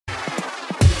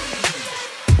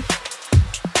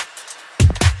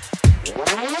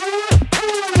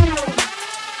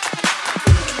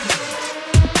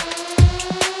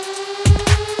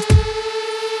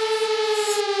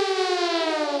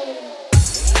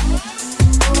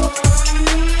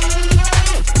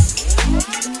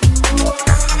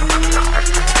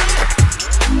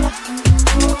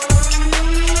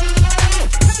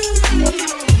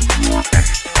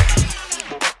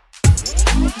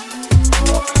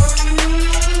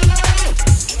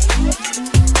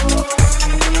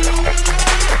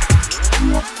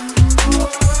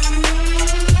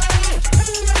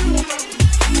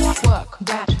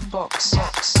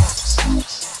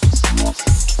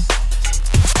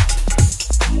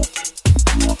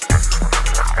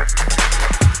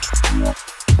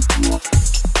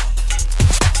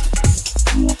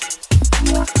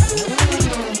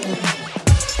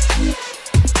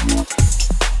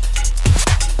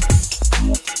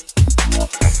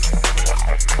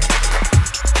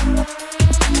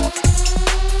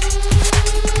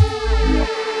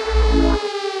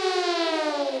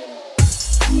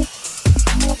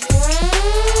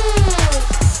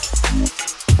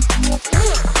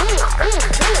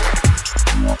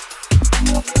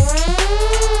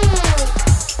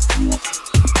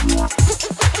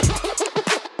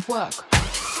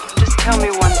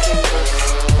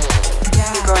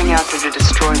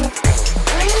destroy them.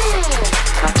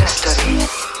 Not to study,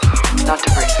 not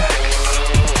to bring back,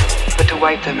 but to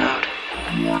wipe them out.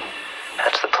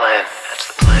 That's the plan. That's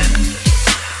the plan.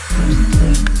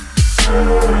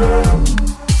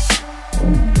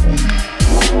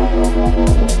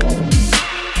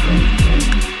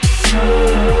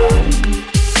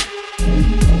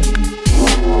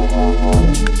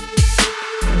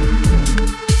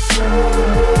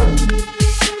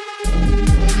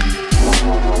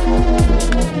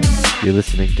 You're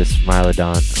listening to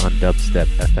Smilodon on Dubstep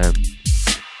FM.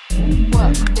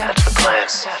 Well, that's the plan.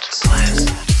 That's the plan.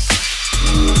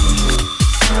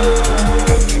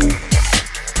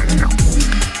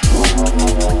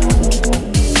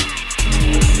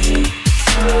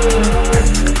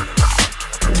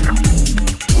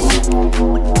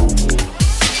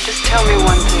 Just tell me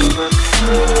one thing, Brooke.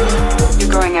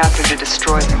 You're going out there to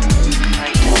destroy them,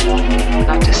 right?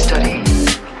 Not to study,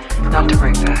 not to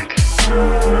bring back,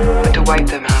 but to wipe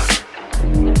them out.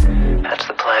 That's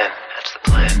the plan. That's the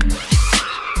plan.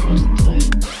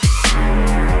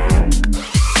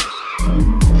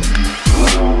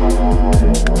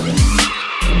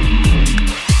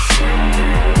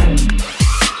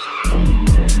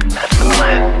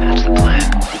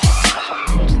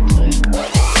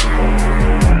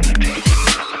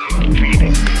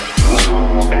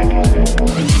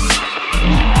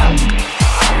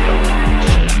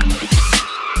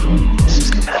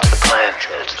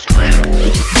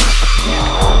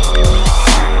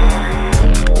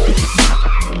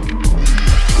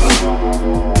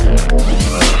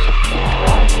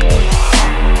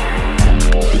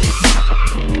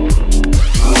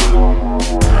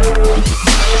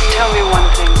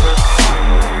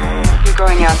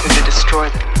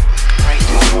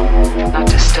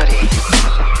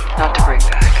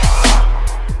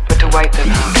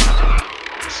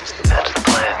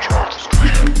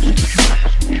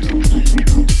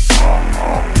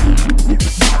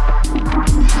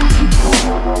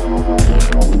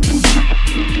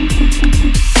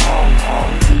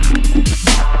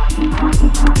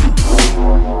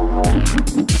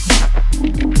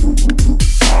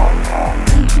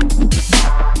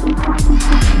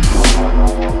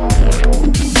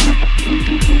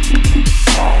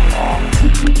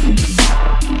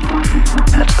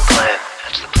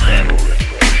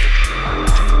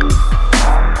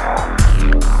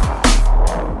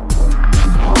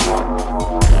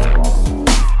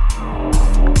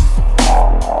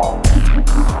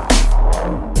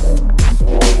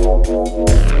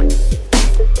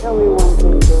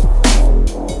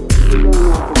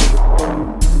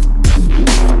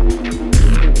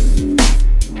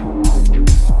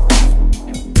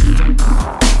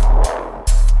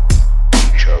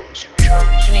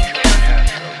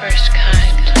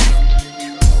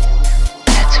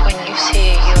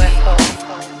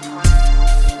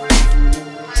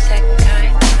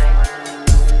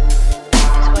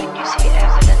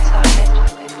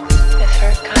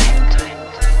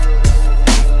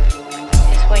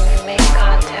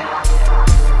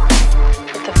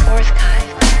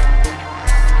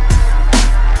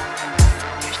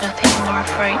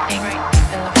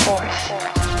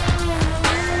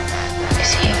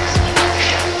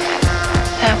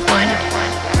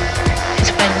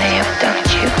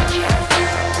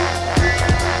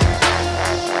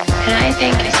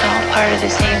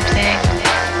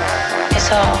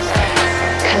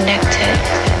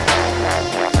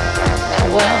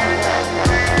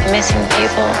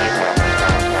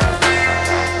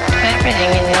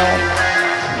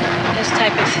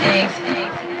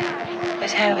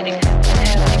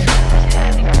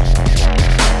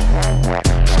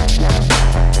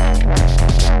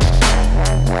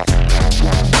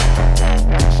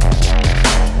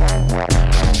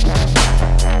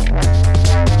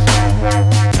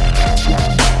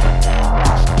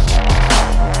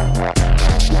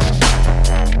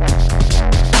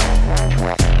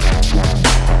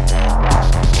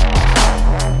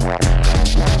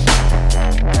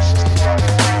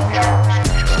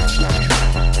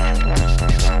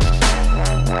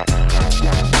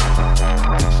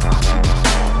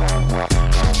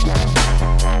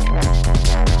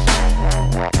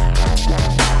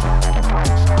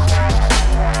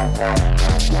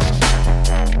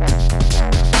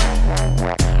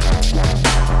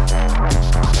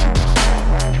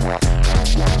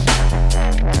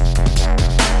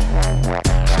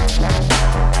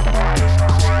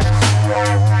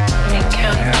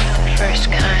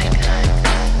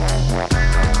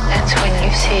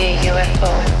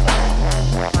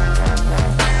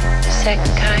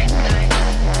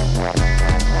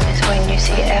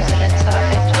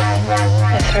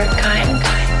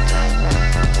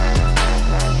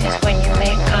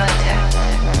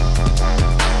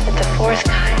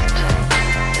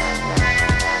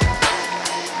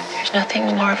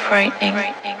 nothing more frightening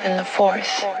than the fourth.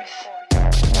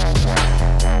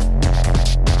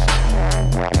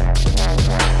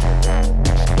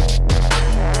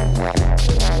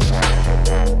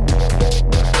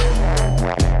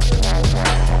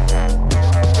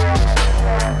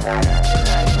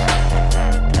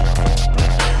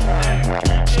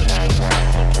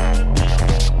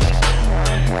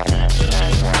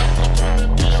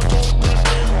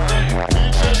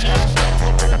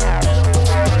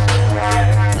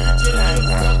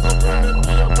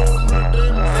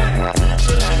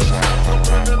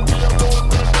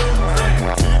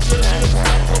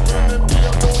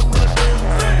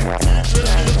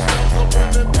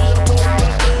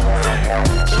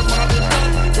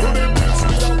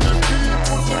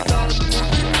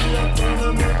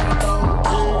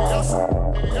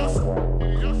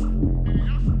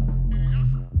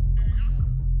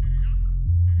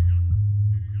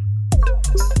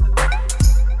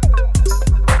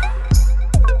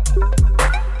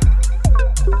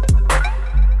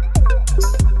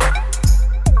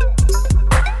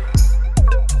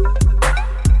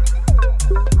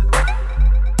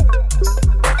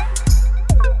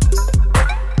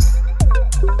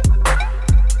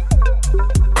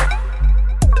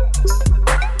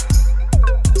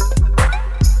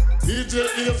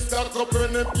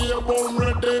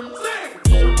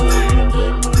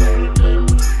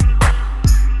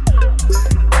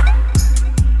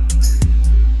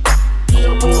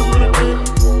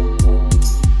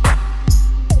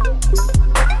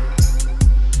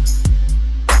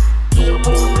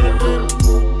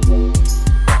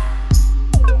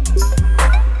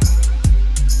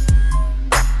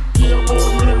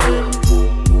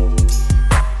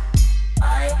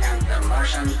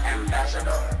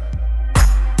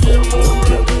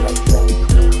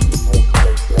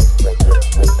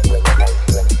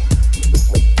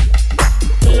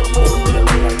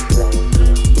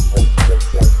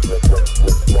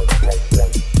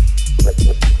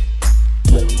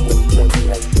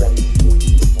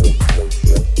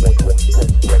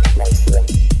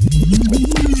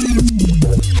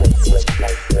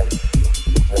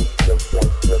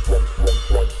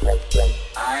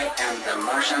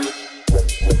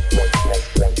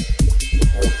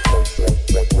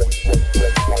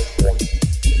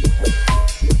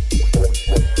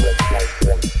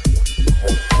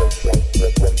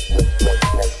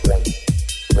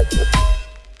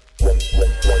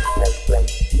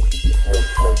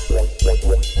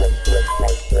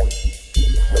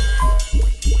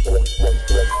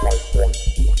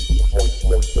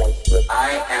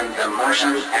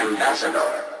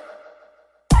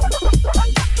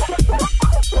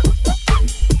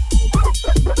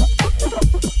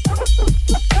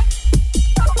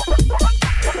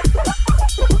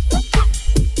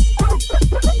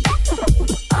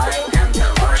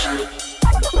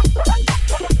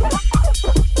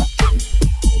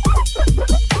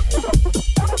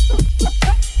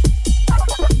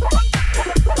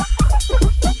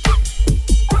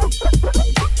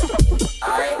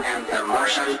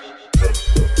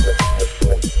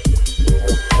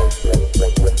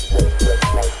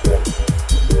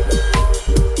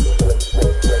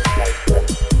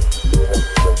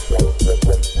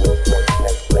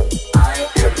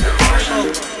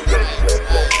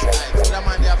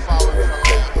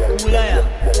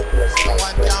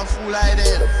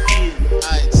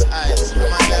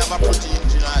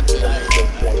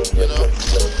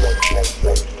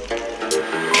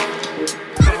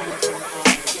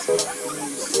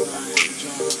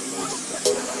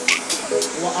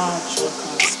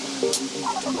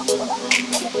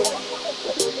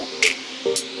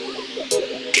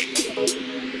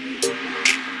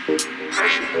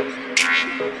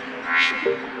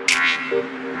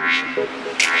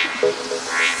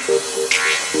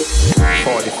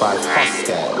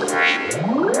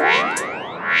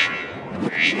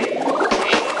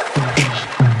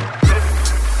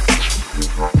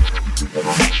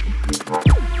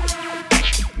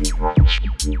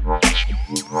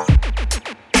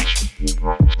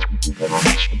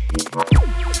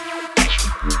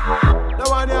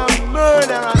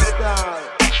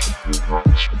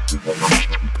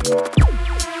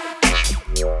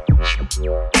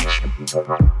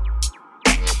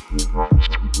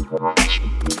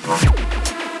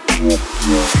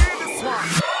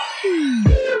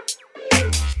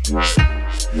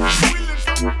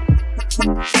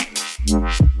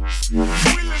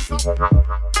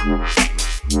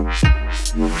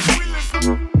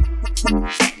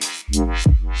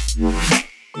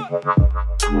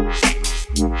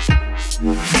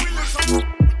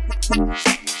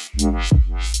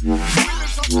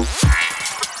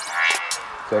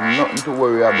 have nothing to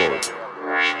worry about.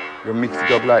 You mix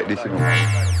it up like this, you know.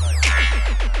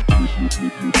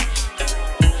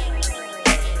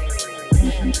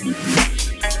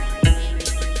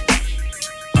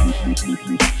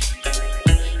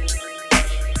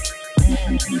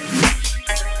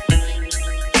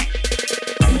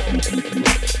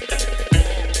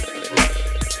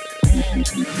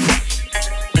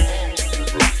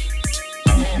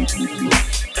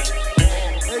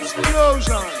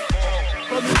 Explosion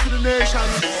coming to the nation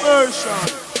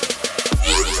version.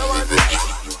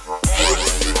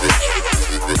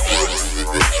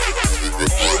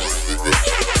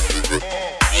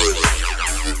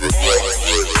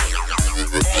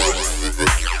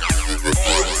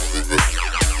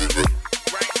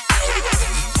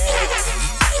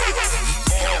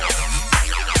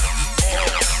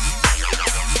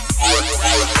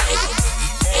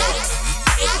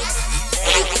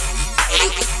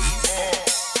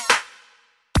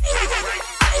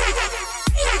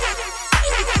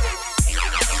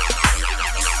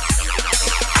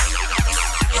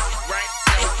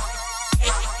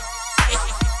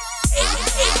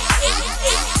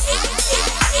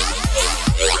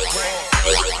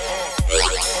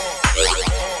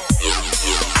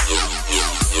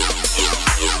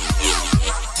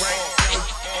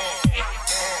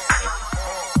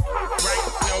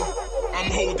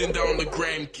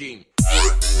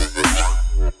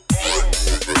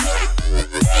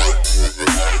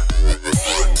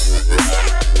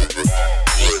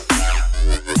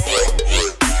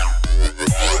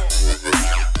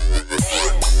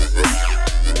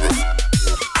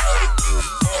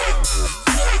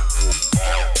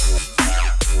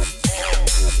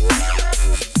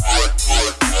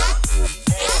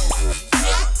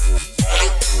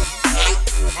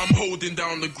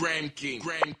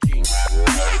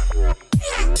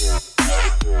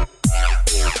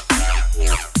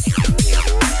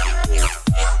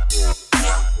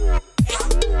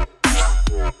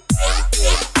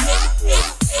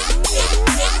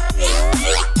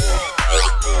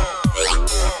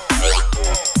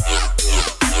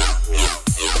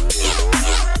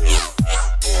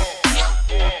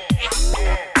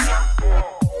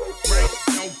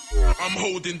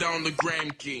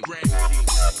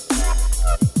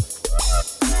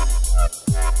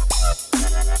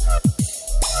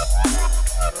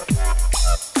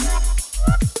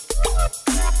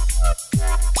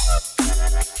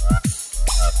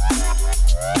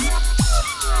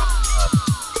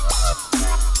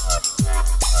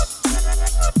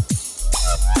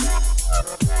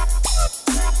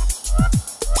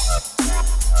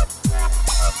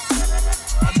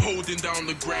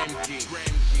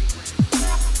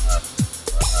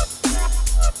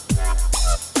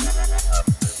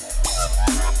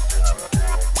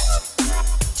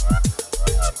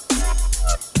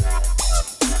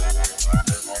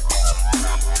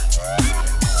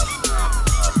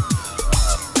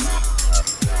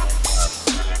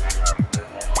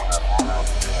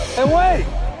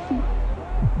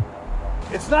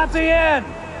 Not the end.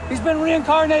 He's been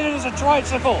reincarnated as a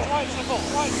tricycle.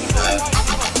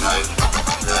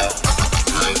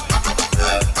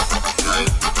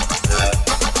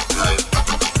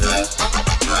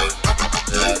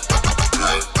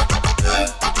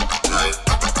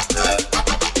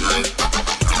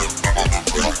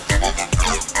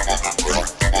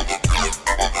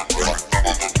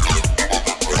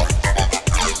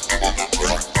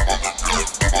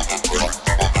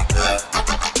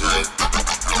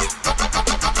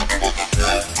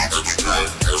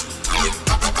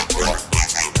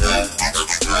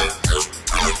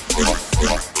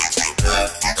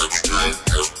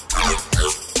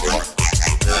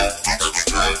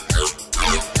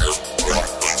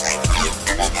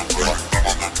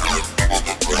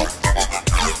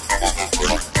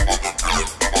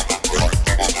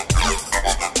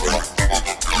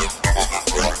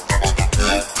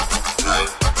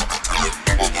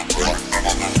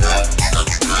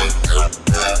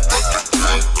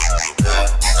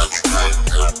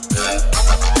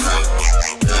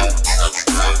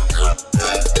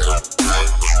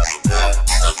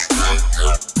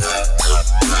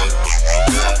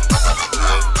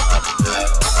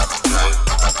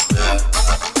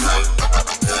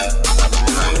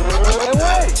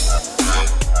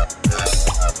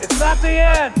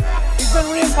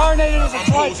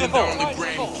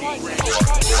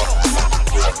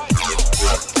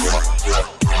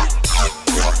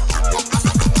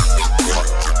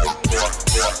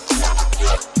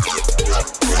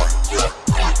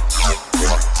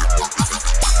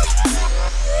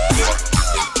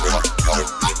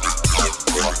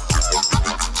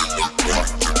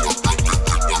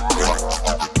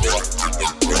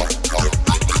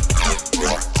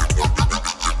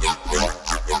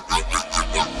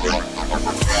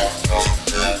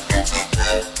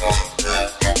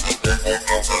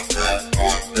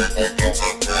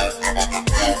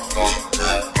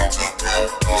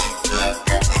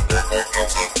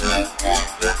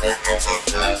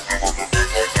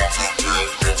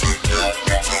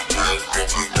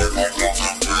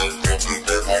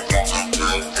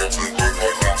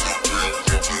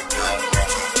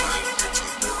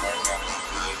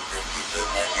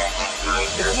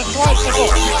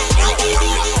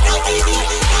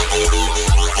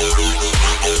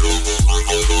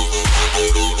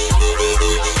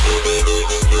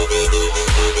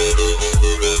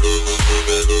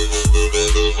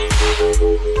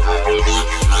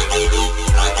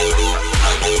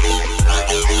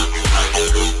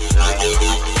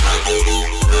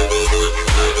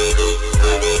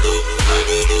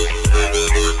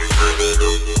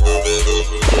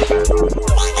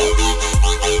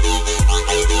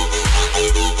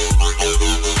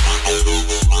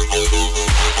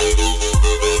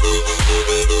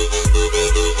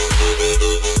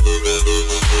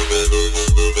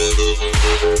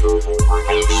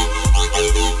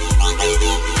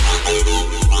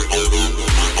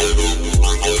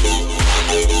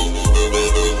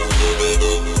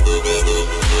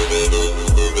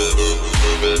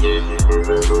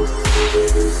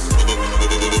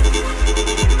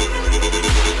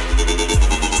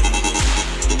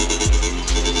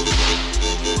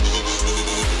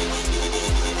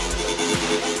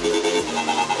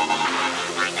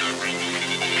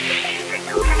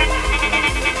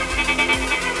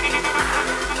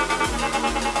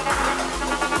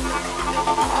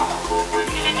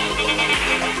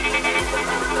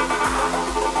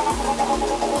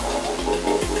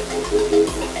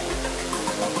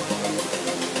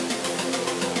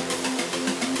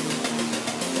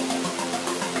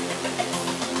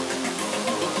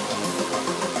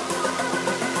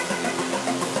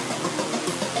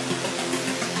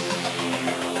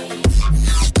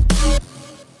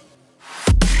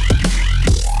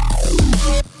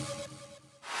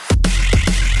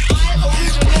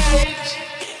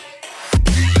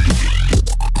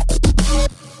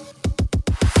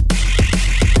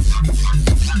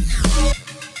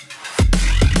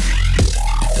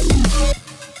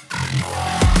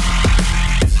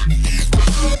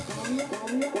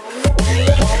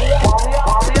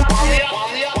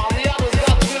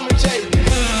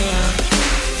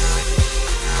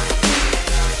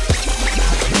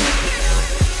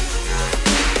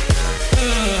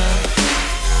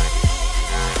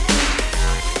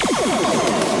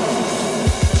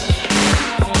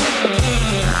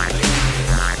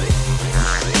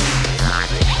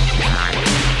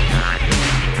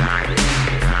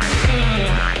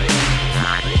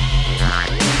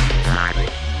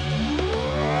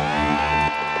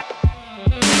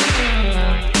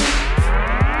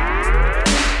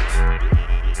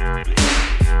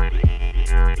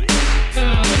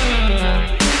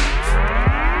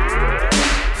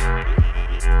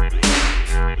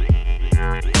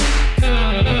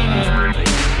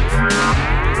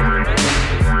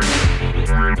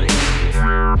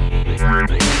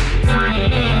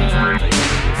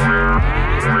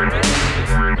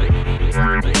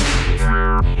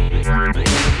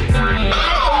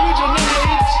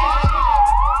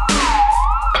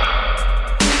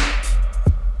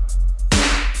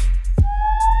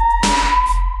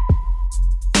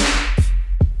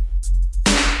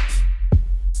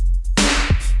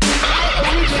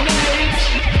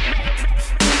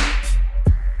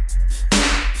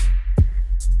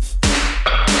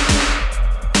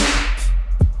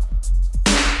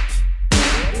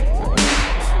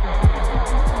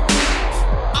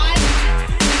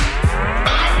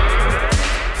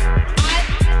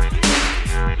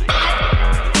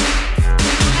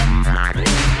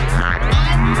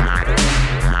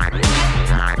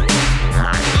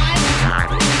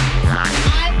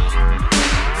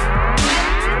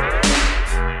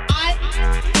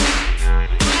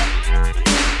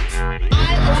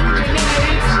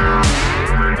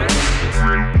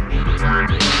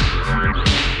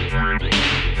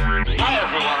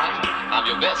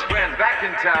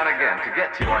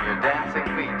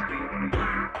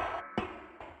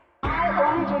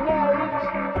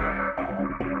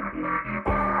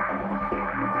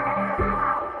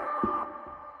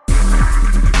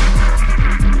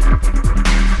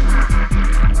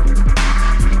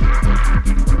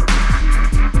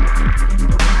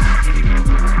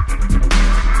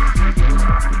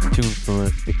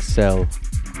 Excel.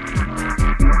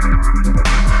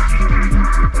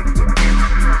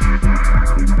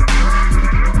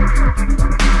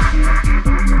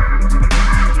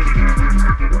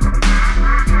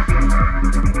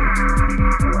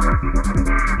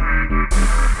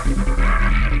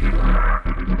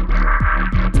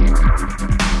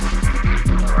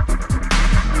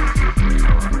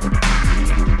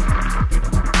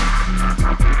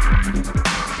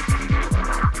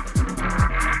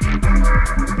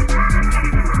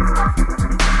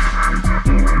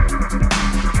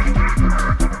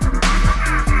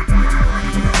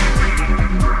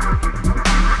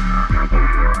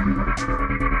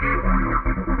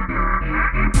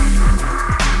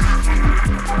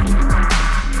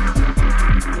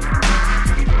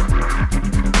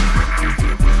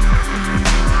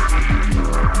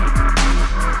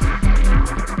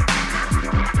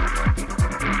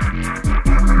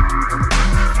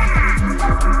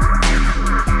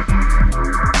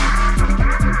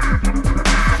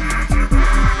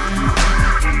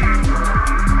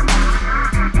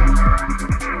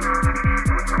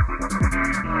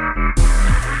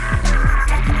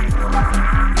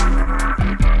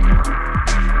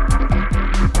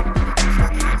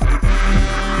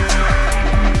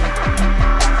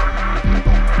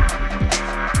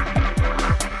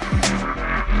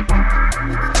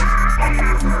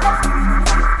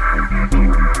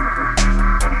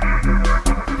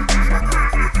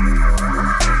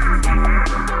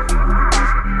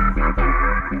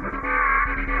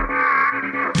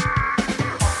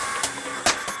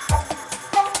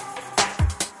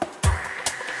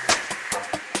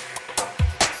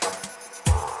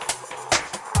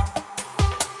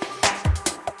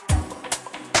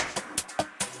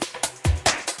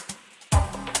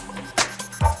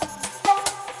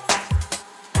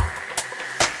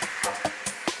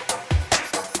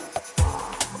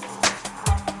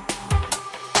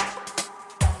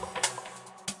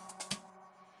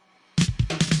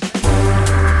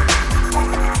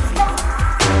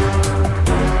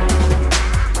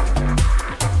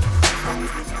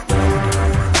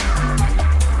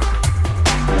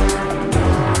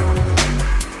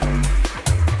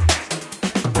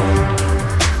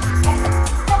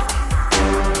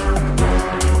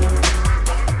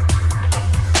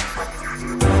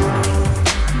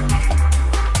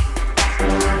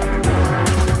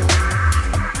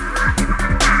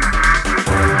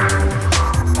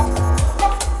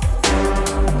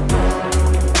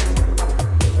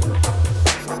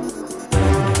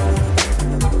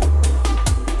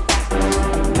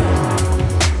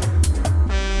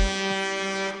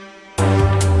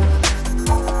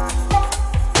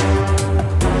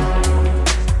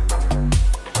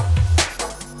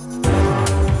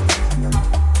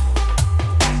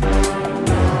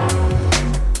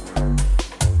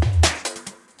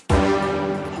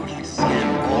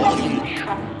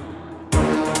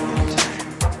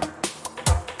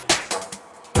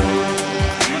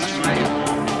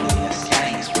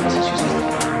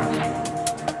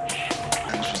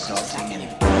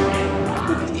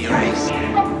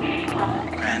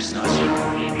 perhaps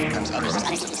nausea, comes other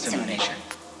symptoms of a similar nature.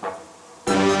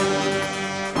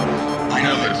 I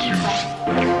know that you've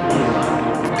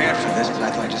prepared for this, but I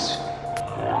thought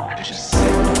I could just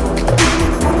sit.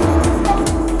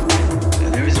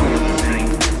 There is one other thing.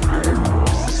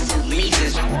 Leave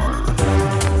this some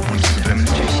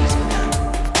demonstrations now.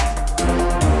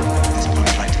 This part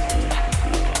I'd like to.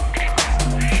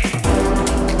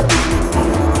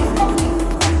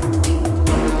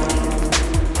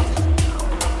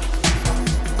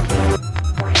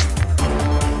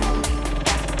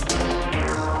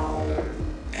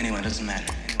 Anyway, it doesn't matter.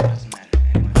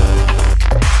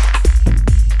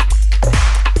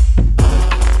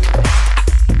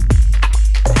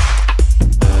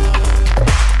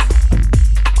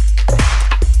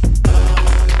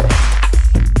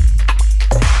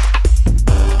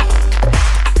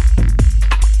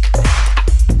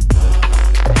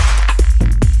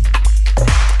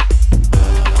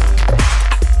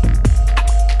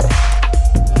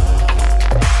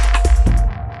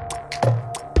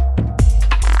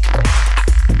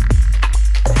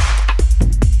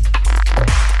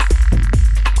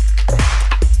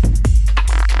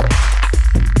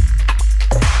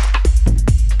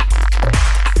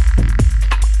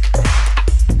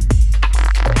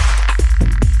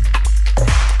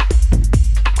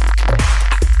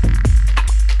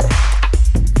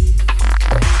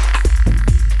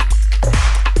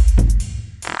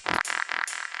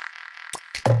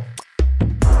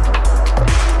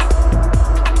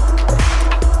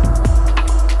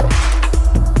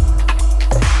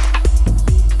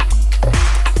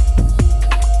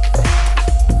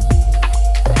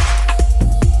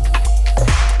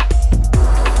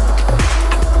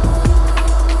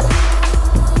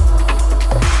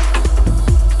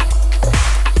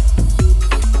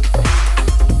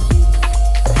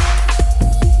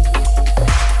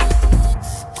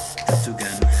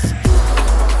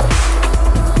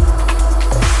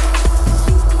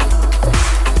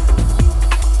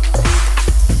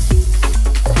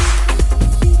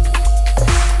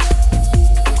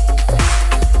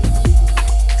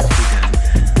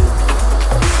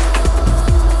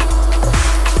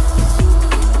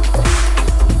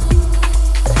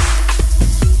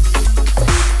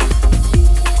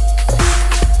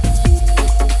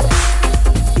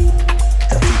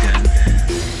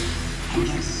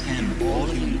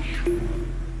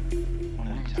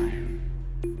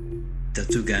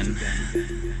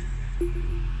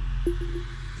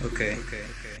 Okay.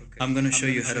 I'm gonna show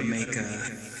you how to make a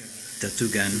tattoo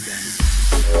gun.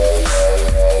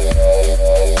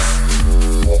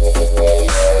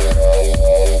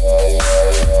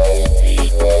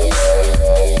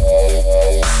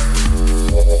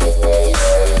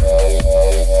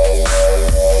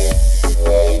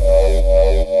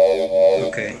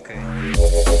 Okay.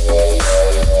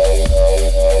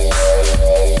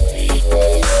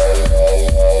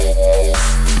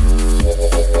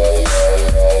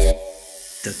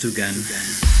 Tattoo gun.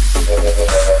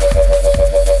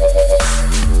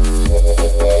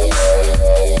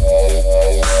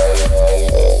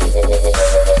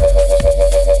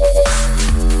 I'm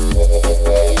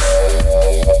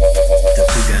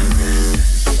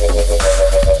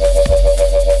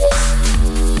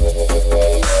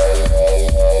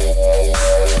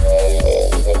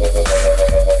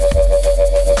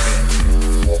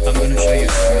gonna show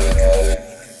you how to make a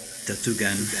tattoo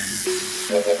gun.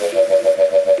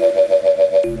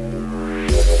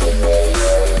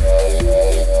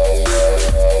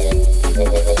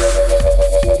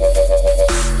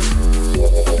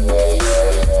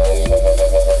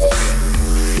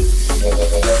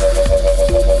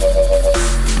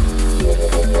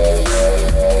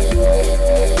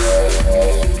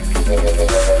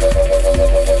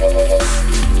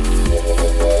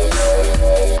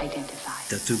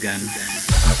 Tattoo gun.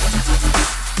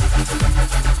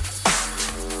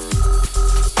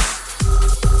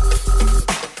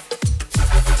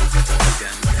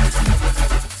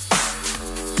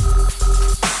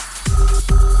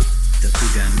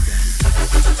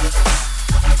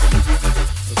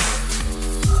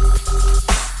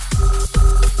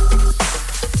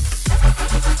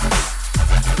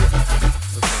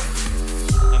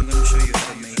 I'm gonna show you how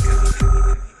to make a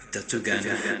tattoo gun.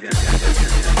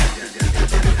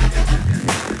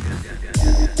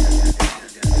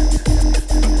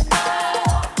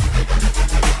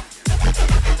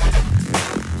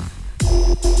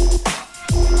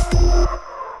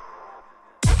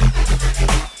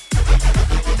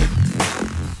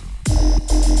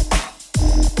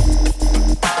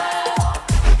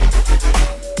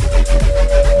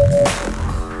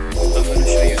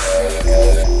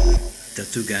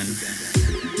 Tattoo gun.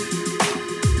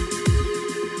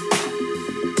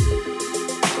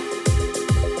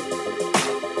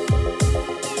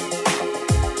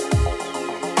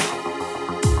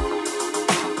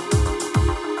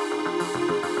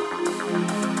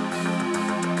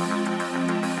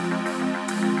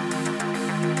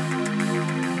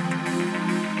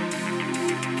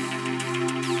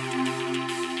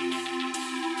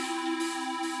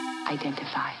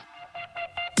 inside.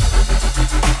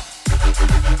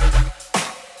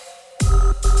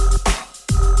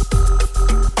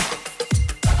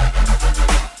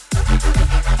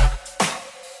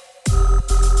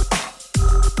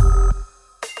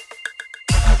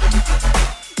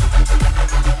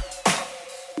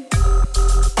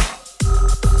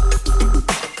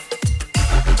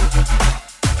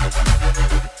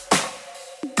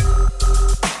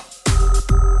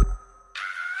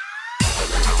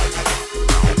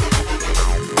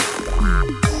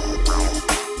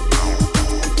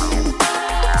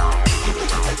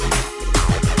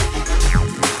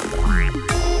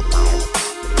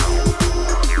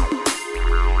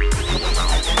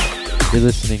 You're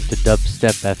listening to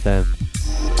Dubstep FM.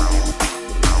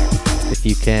 If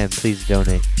you can, please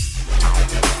donate.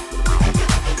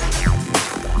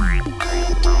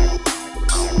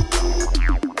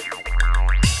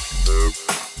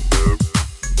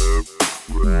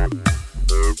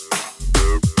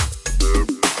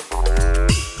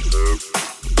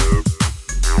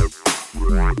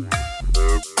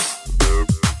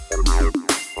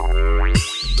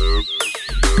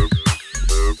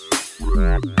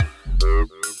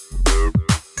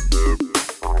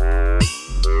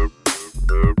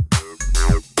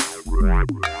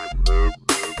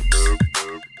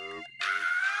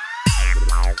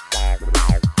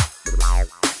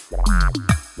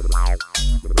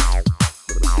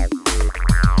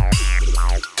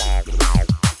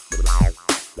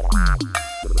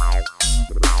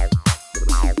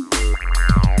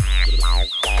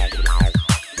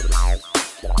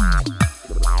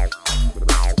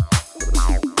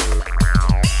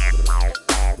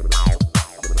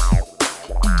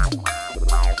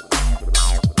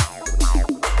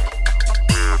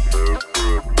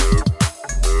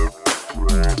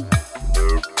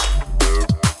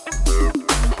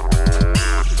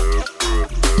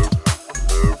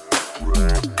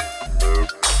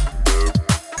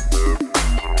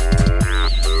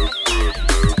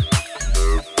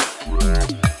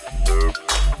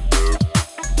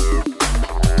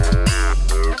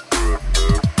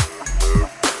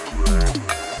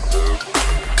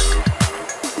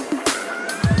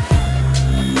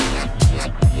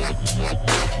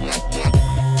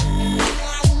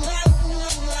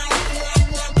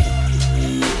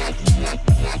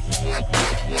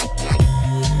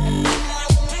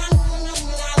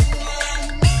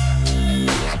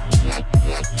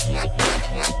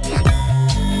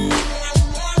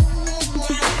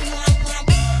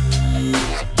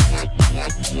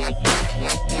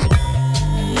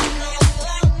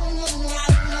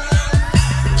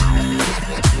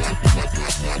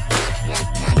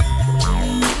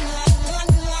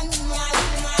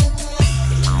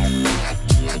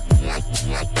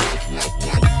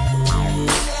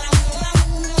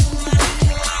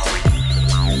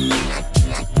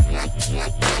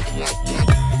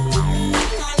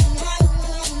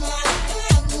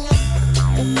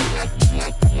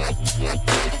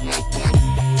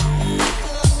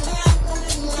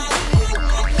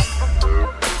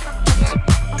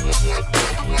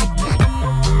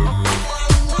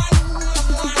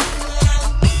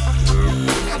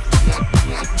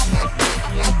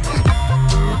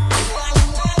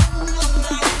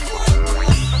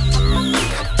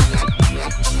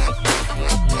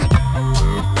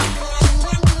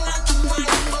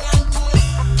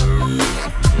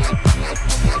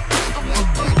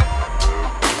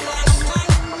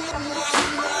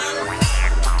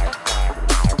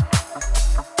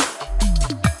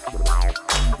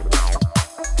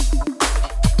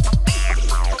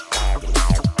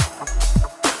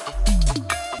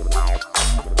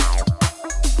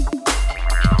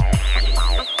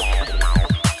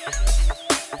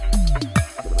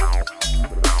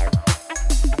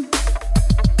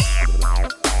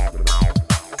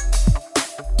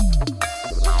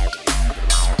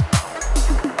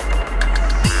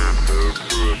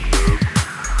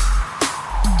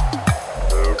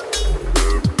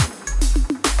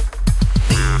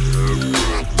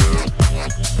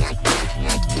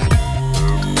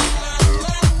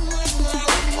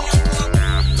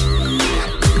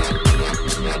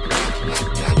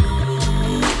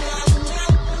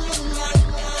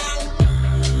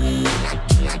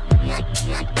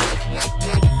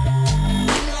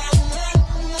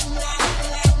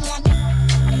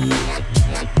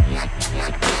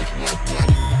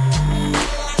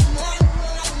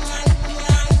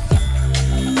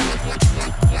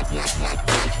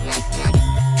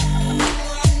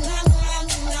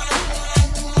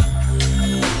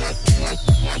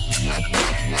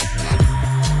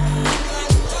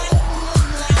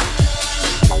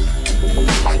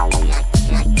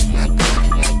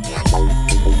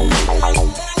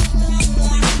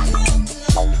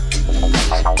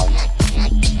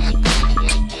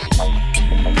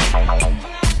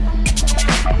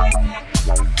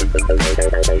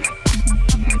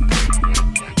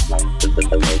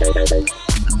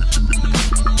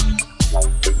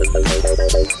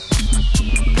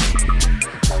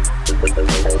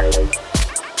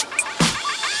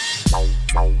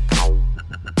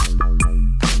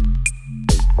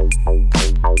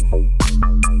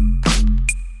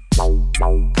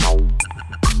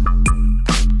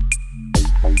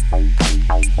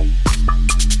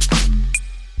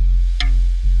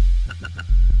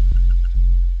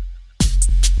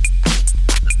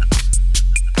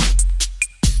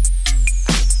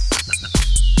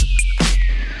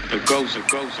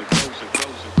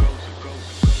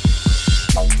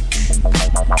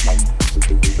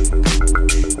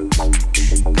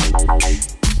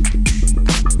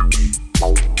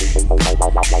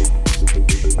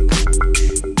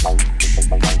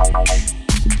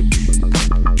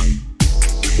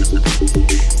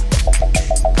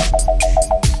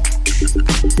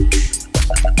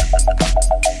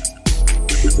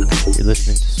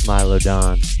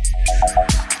 Smilodon.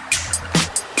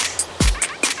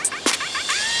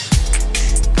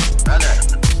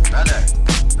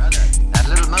 Brother, that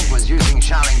little monk was using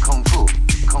Shaolin Kung Fu.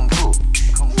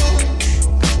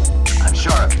 I'm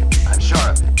sure of it.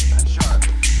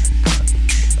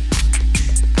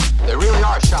 They really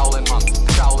are Shaolin monks.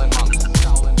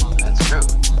 That's true.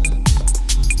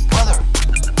 Brother,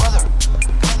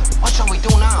 what shall we do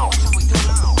now?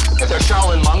 If they're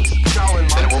Shaolin monks,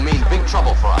 then it will mean big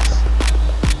trouble for us.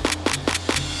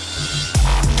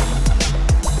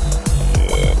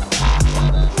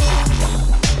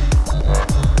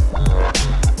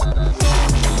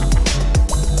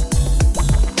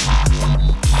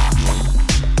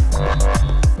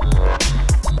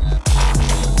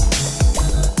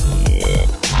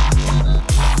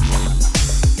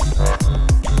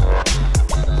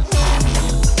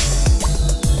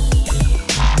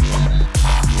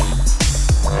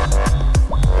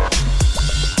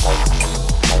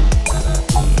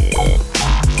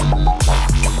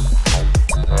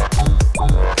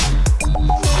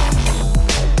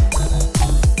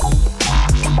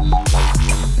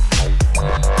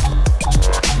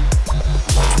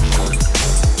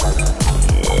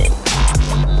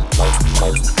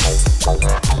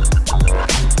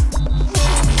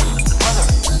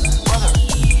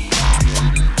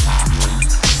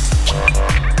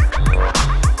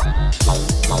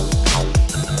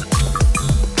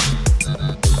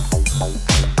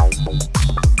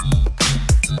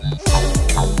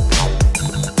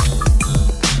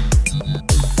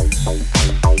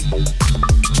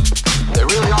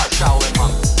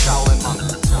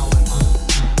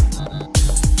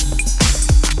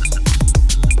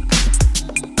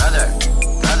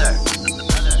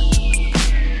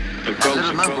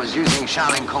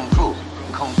 Shaolin Kung Fu.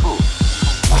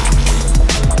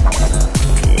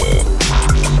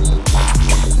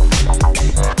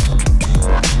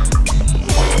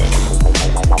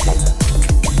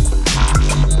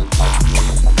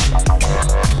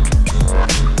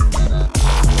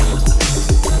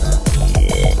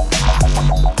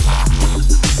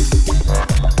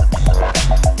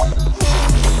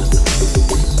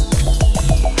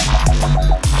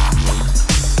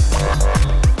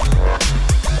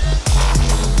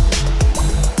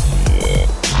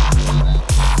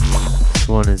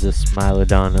 Is a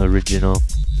Smilodon original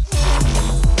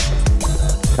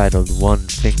titled One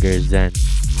Finger Zen.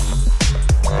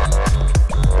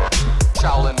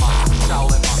 Shaolin monk,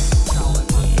 Shaolin monk, Shaolin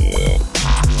monk.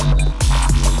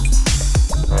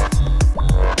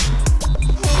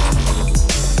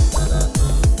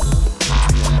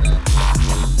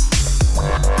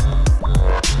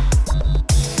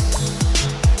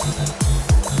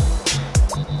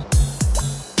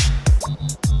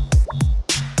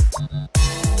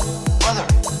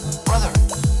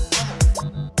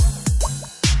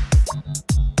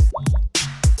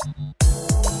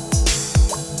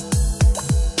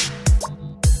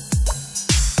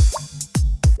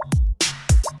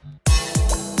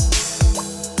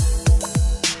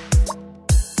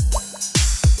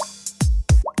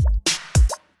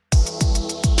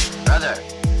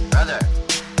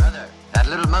 Brother, that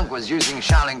little monk was using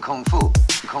Shaolin Kung Fu.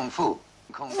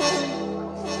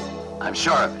 I'm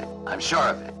sure of it.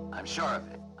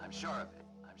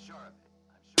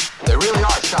 They really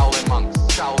are Shaolin monks,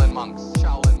 Shaolin monks.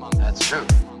 That's true.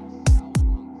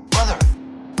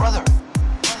 Brother,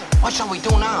 what shall we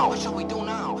do now?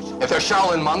 If they're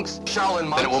Shaolin monks,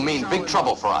 then it will mean big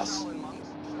trouble for us.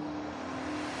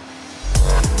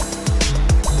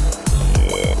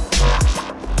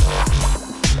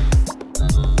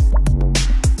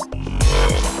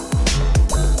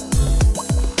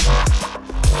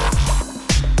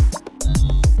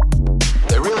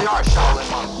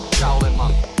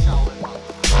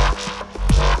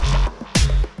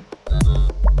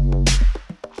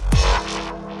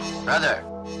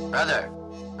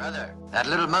 Brother, that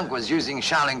little monk was using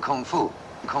Shaolin Kung Fu.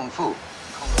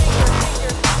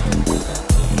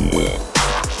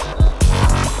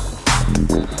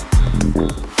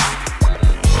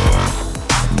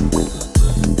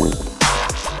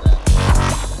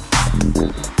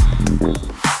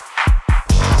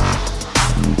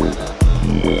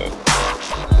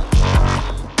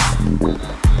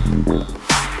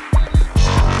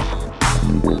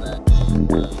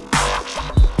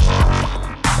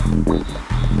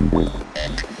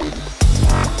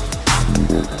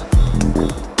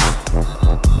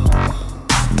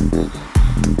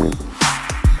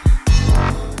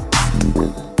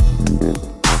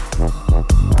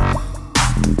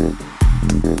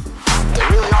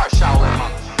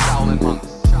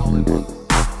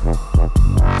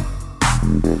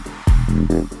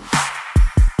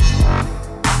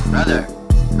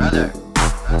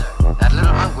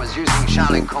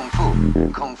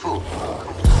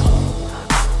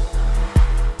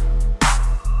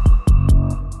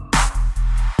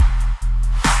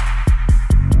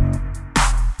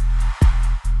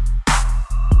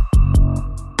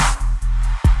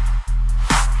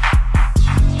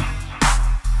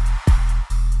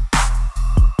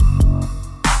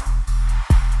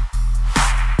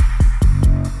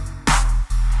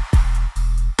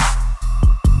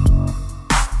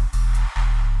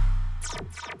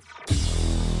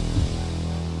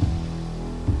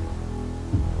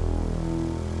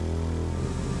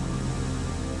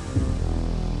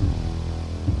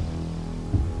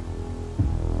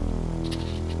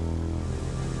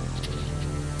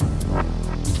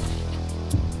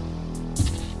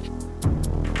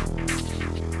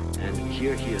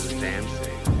 hear he is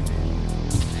dancing.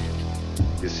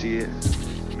 You see,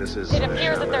 Mrs. It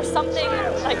appears that there's something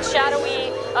like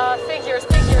shadowy figures.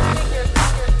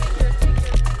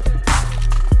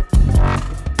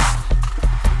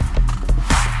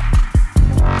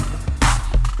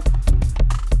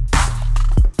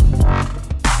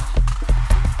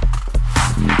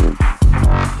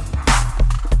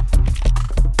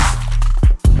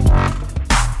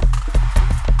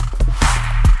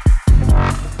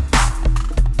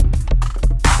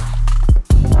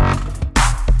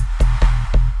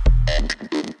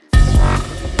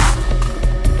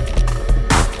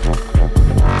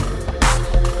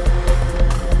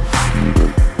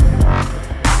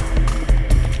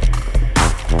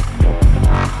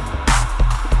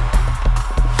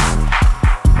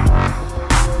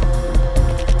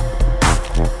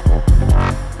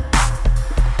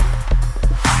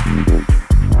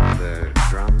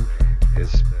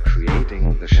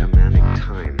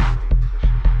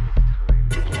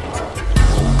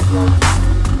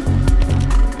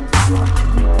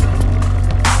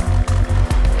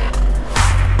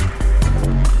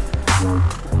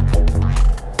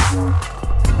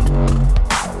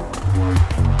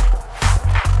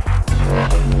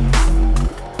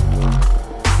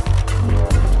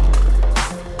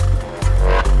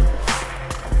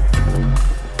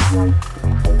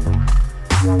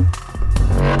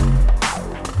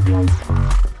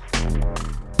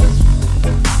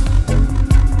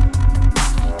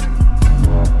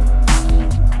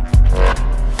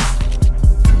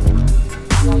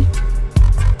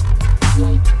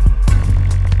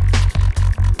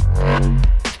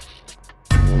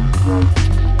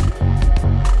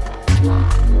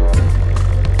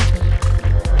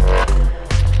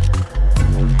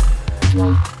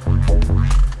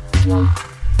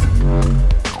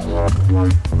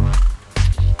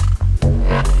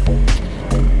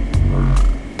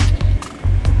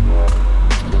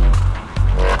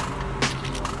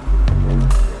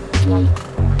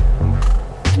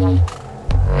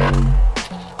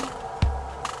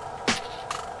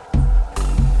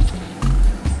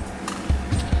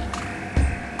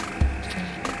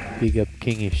 Big up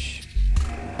Kingish.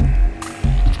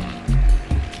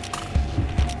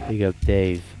 Big up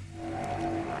Dave.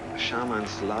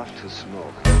 Shamans love to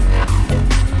smoke.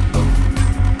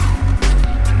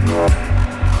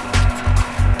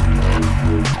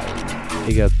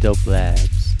 Big up Dope Labs.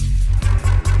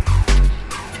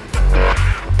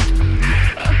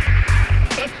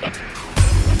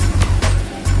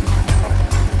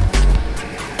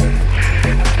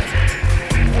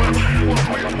 What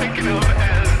we're thinking of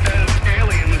as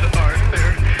aliens are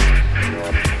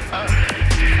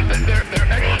they're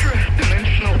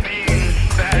extra-dimensional beings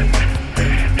that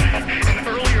an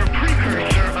earlier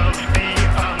precursor of the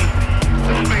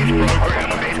space program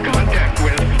made contact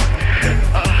with.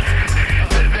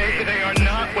 They are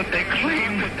not what they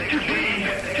claim to be.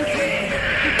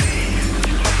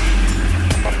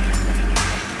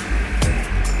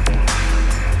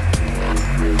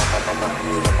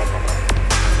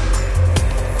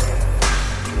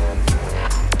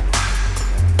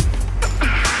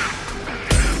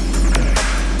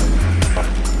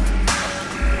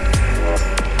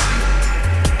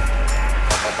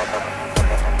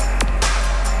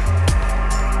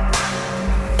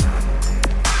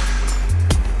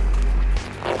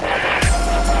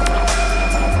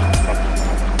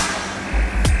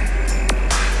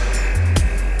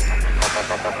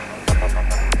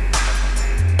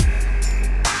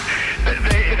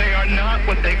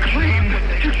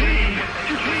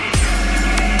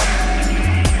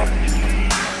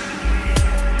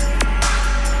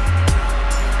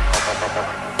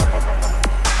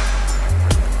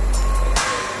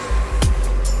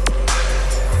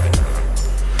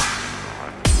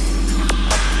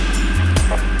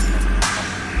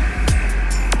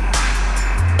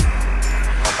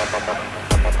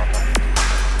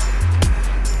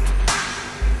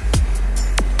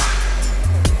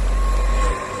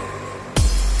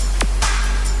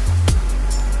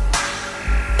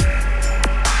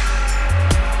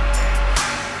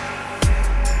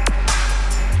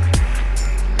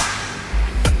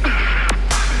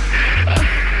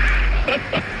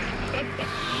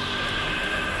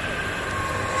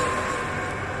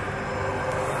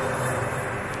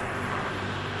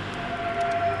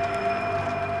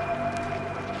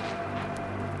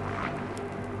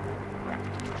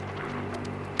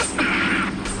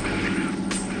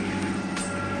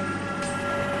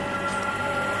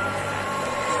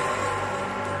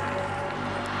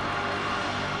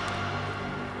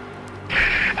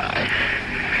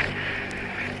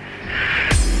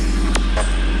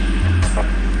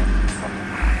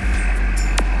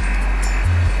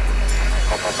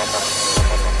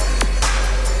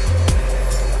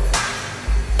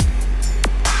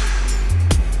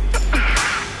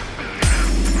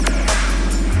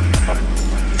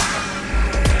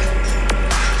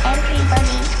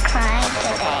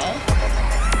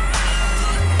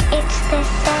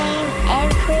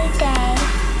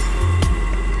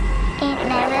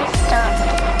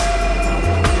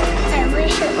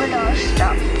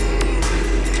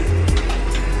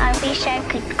 wish I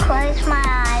could close my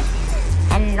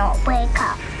eyes and not wake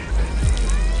up.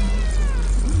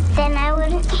 Then I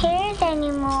wouldn't hear it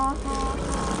anymore.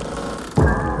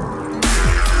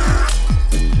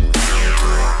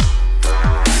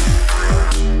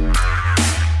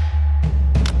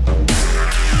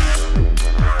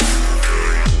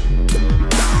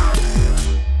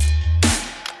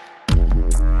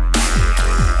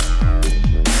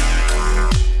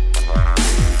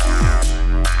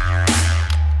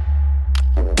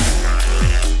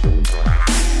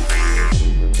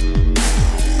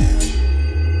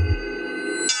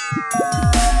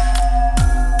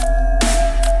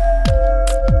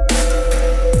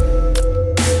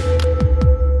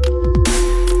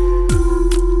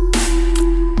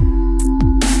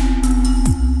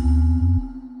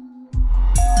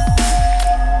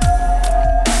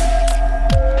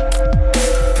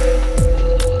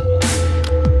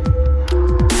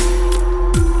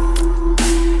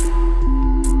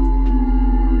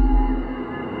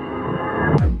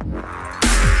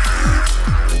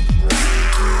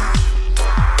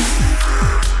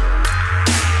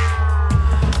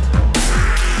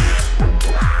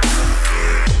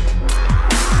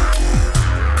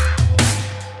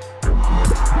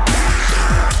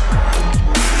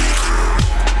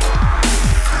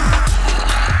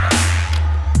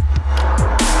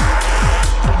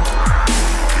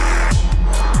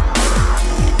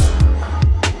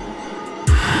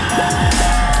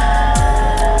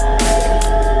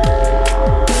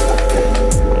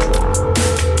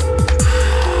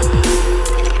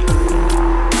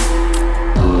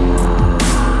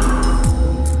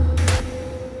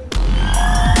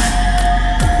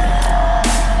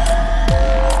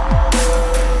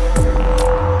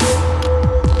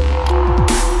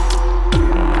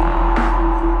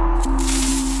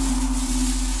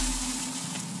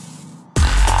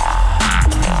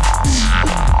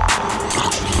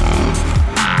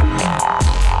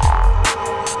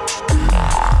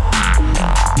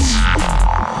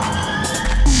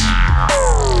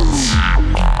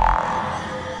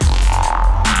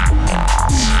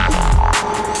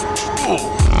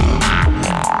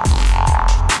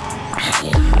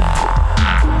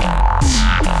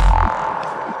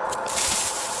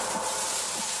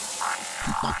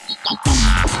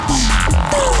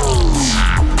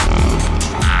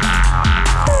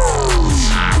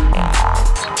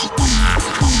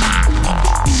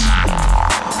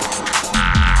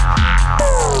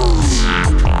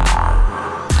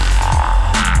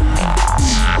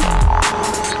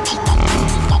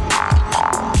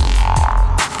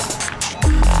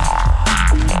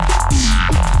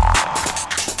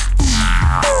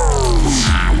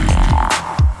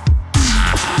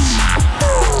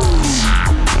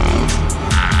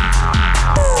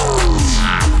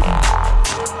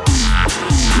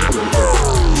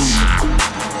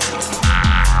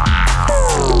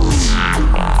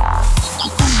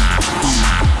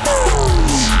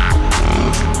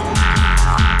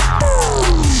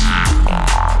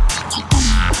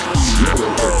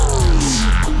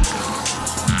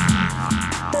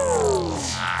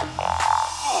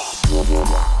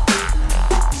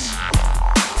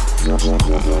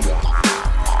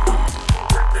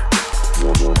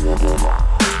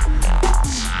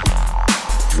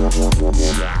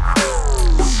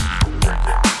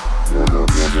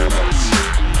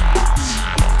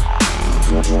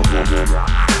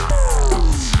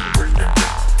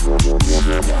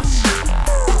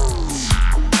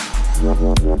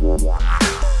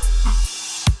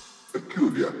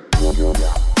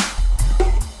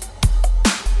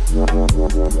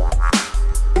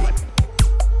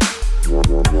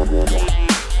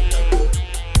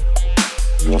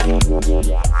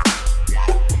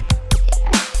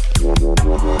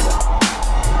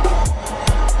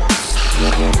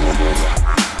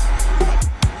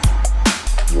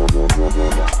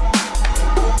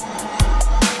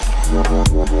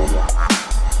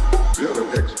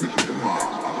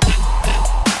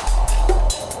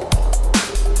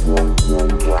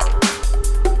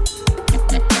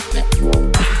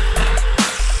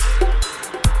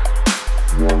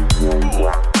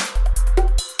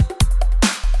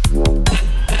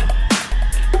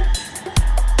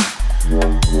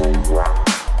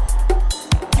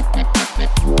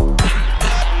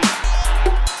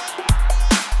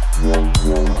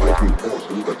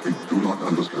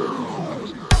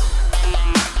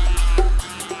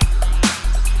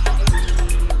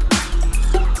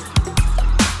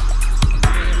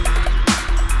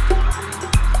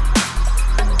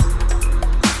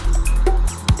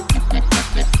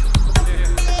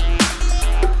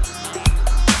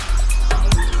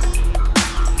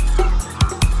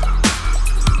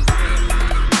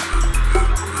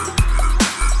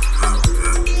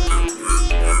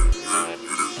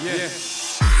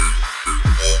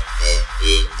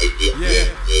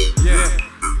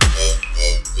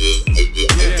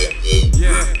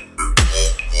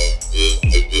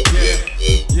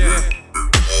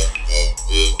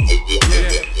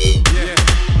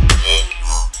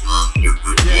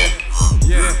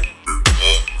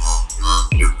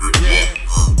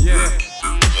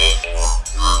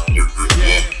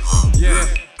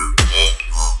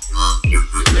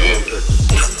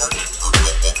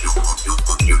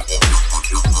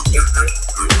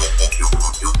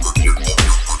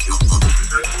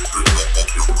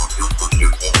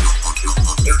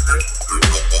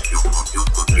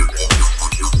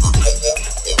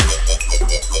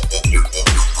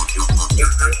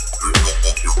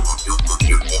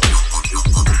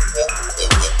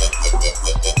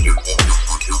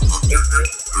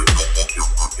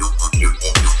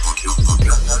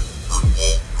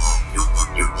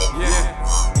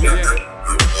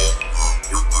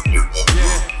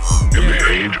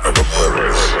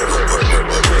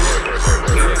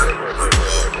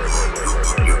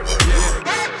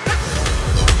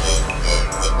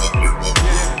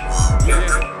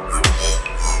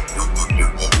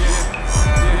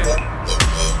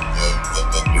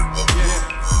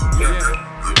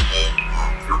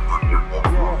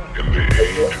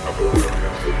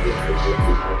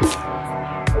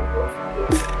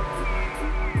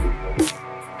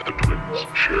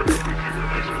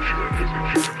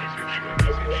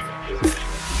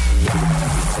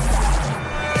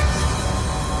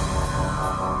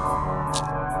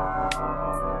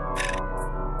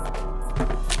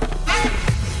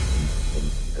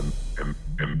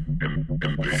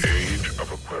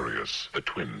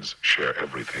 share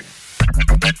everything.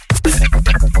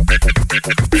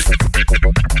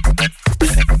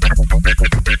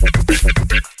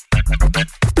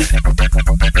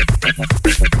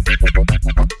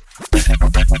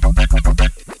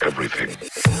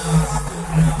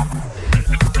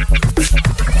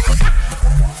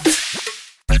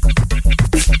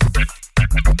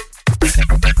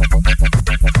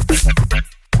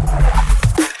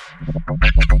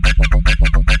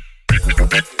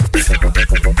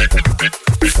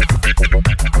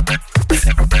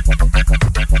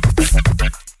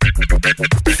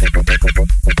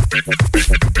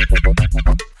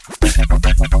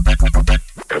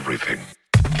 Everything.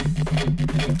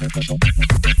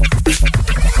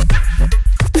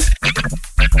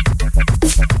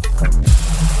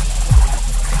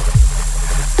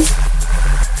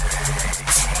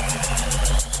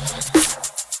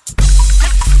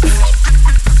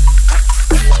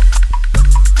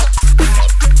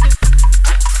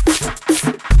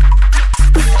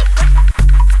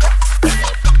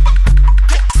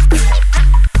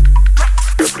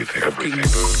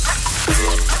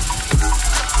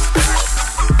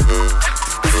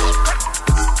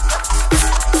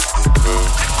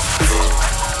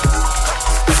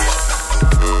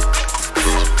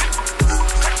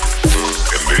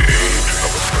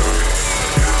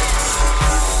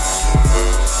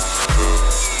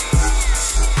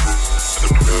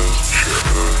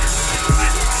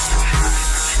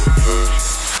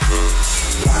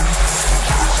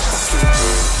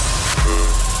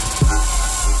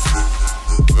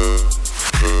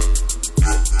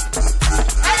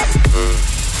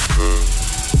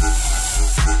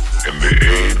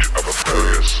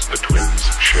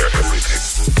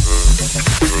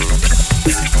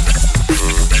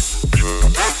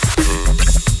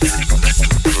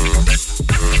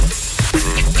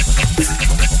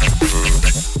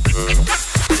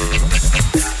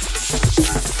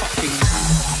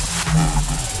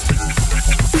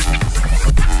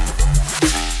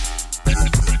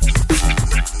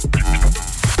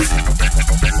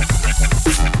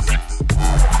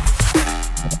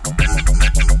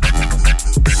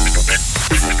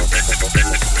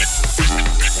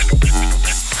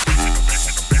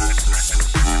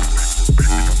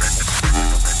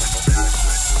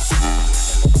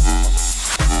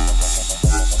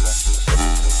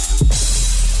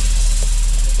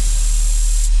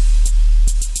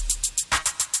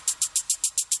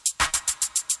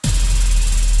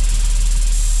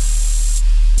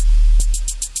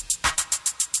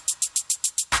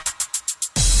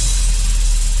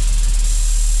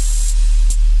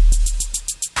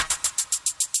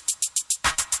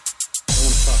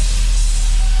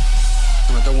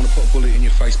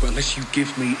 But unless you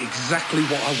give me exactly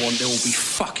what I want, there will be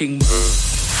fucking...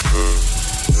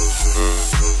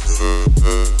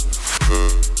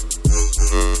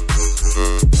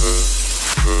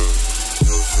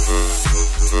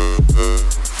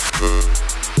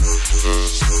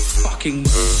 fucking...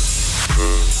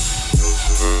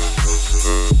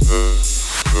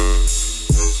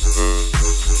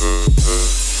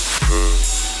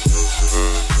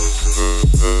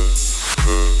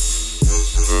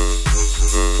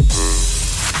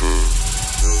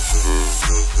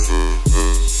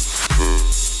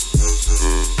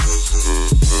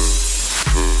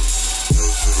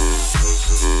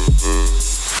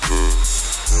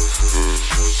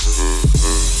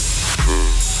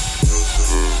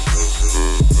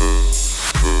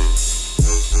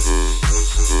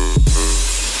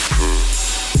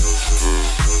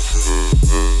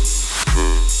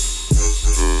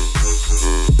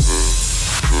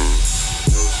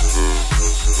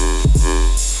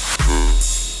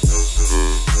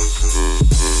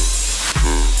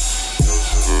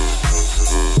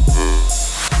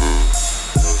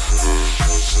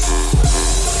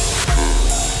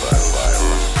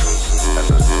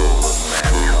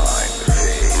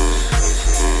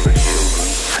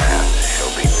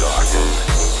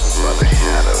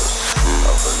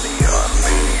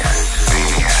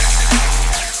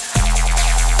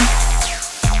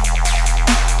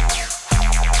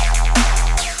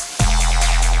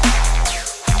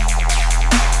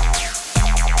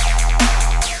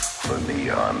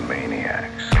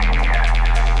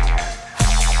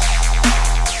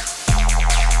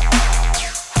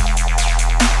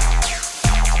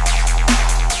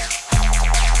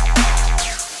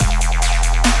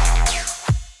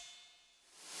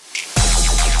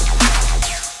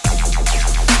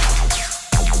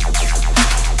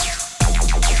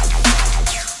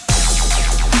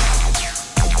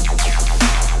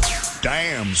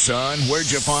 Damn, son,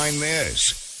 where'd you find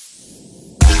this?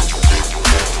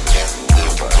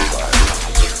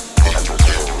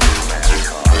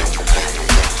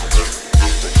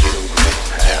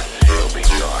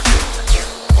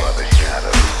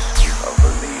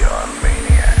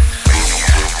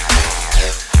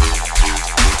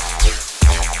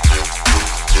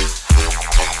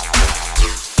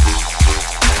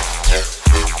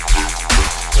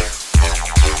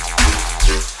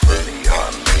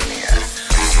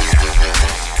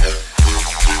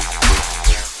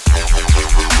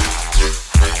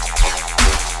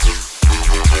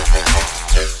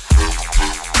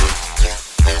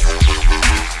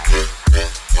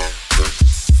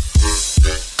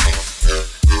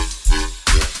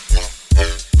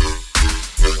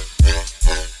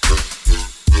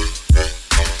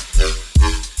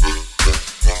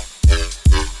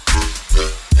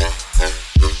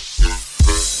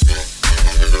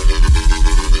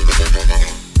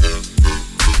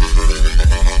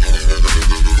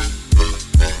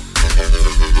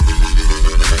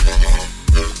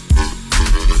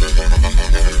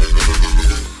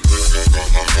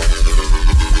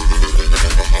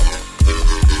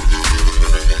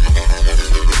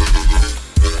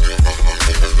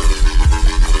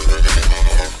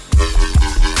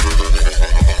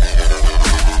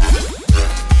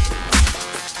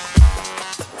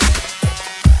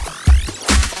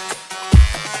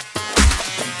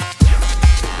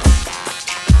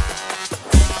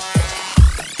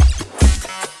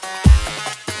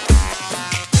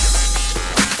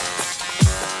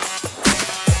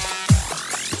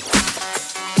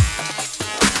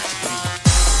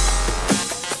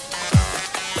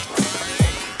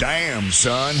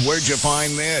 son, where'd you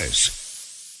find this?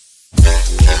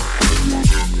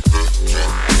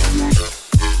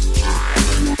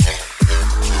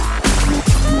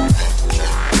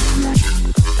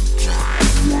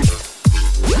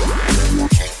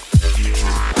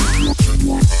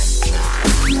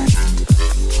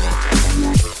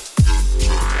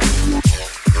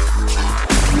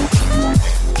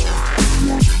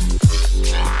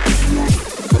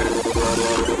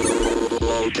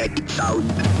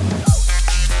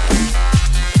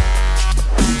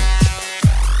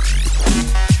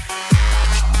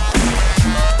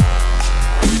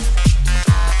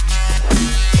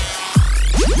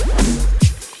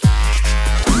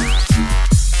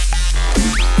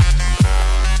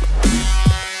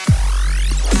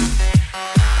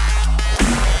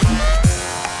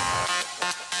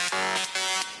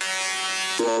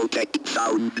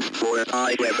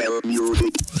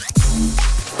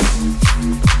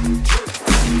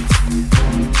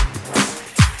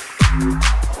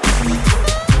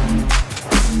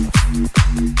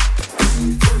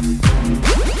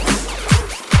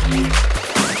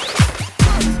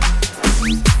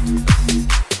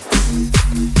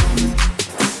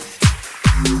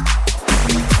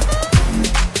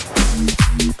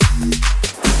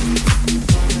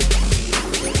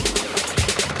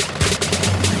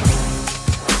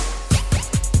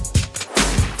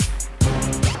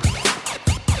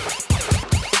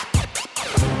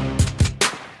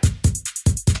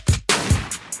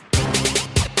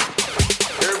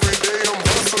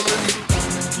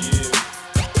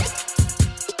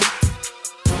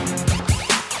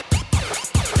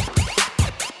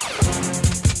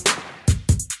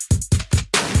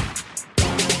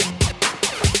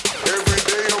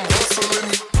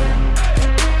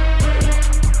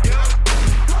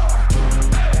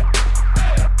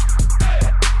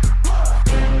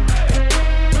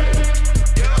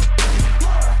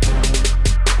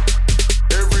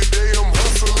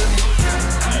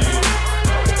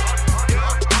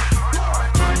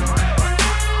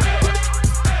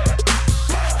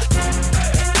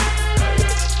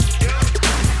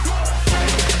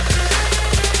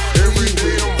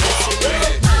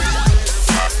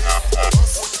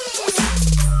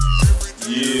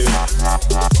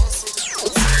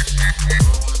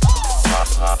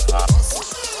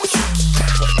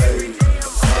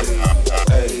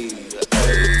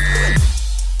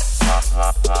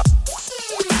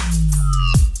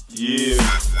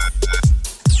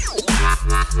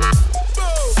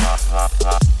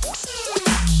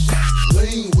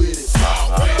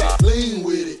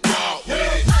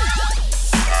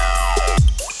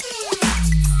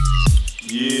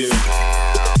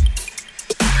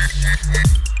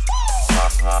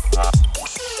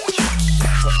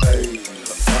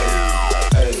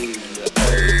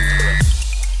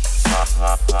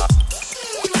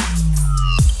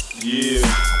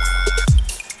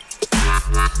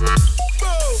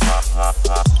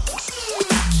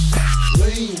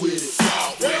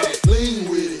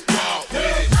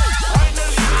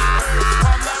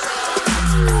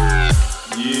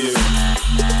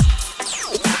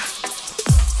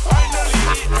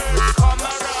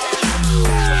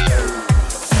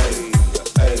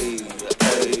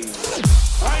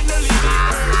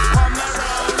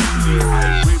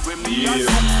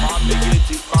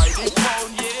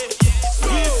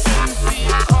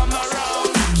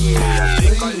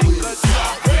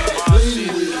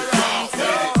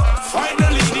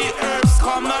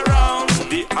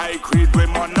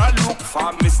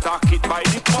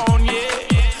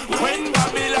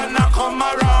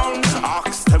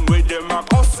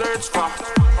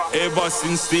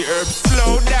 Since the herbs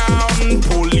slow down,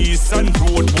 police and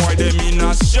road boy them in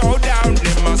a showdown.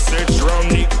 Them a search round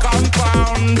the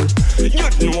compound. You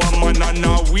know a man and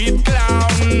a weed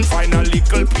clown. Find a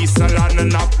little piece of land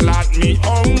and a plant me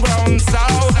on ground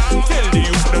south. Tell the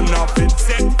youth them not fit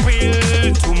take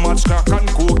pill. Too much crack and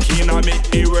cocaine a make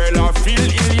the world a feel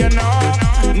ill, you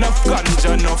know. Enough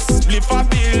ganja, enough spliff a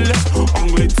bill.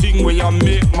 Only thing where you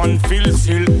make man feel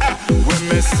still. When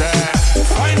me say,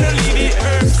 finally the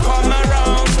herbs come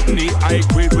around. The high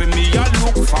grade when me a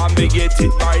look for, me get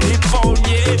it by the pound,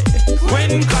 yeah.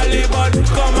 When Caliban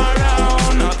come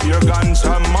around, up your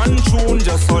ganja man tune,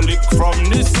 just a lick from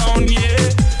the sound, yeah.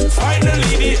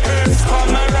 Finally the herbs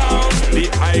come around. The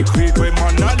high grade when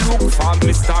man a look for,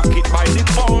 me stock it by the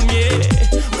pound, yeah.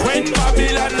 When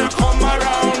Babylon a come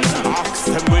around, ask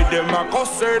them where them a go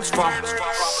search for.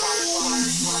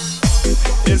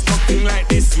 There's nothing like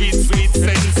this sweet, sweet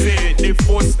sensei. The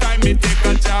first time me take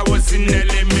a job was in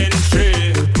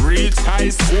elementary. Reach high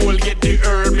school, get the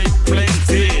herb, make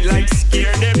plenty. Like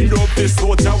scare them dope, this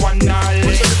water one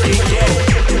knowledge.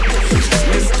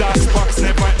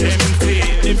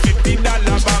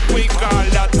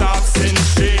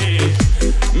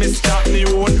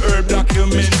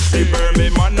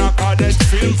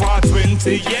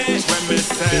 see it when me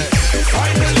say.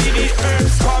 Finally the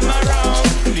herbs come around.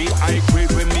 The high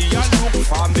grade when me a look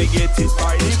for me get it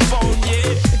by the phone,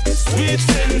 yeah. Sweet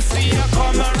sensei a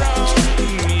come around.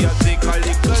 Me a take a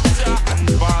little jar and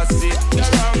pass it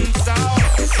around. So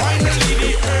finally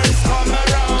the herbs come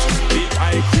around. The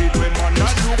high grade when man a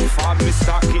look for me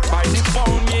stock it by the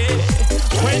phone, yeah.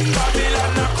 When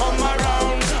Babylon a come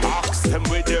around, ask them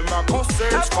where them a go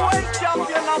search for.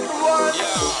 Champion of the world.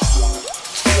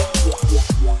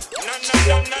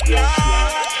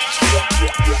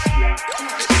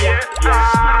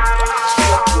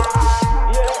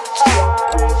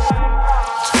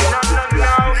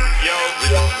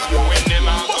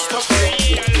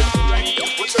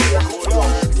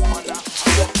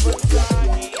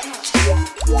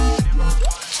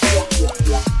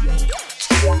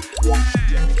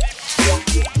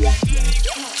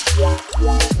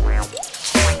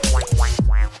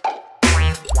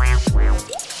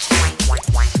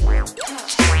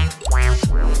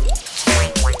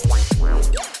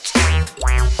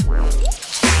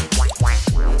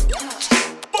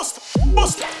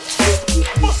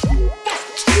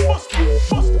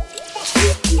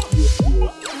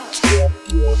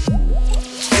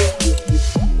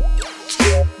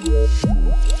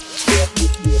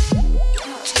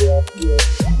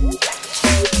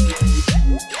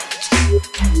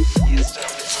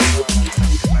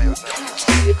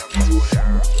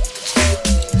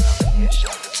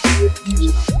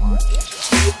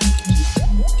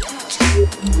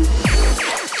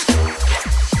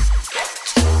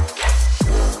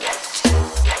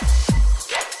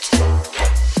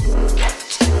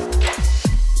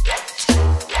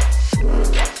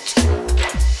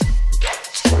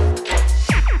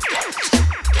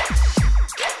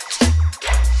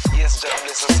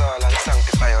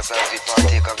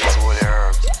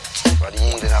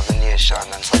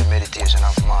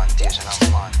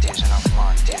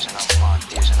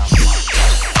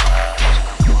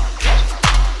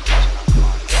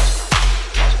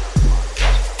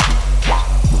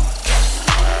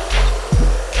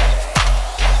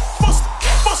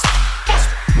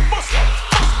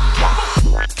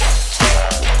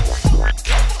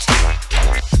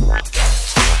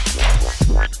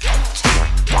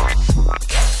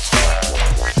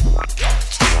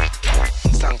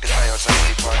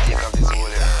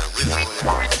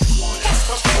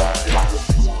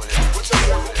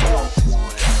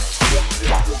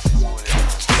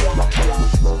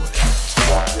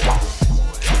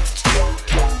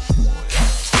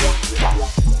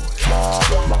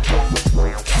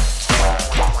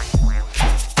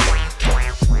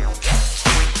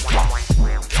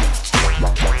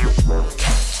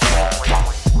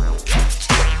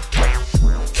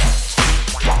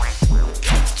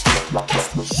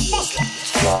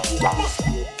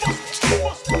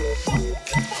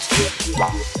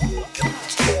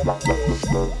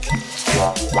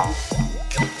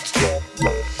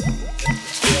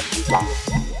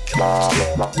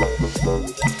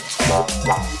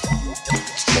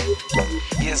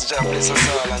 Yes, Jah bless us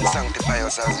all and sanctify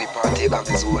us as we partake of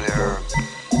this holy herb.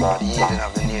 For the healing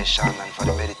of the nation and for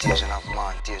the meditation of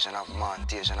man, tation of man,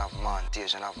 tation of man,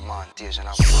 tation of man, tation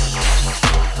of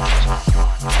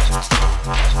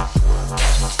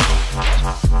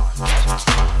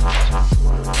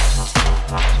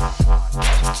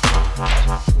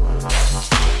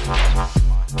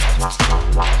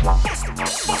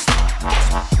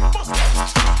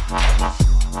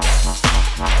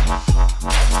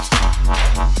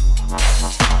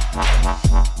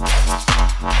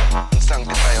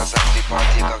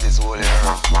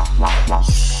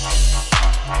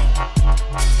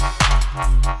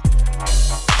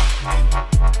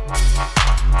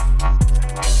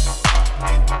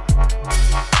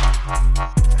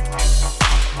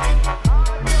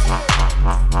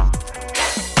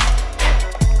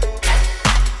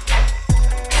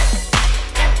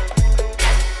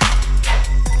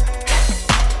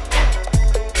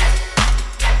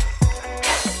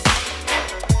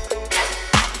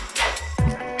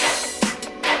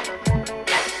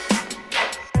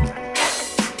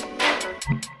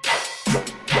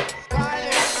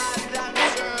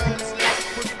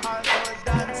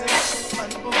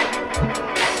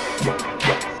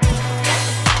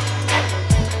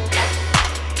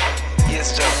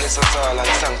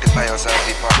sanctify us as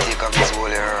we partake of this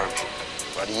holy herb.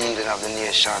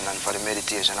 And for the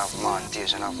meditation of man,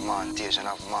 tation of man, tation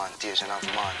of man, tation of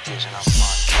man, tation of man, tation of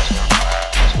man, tation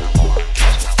of man.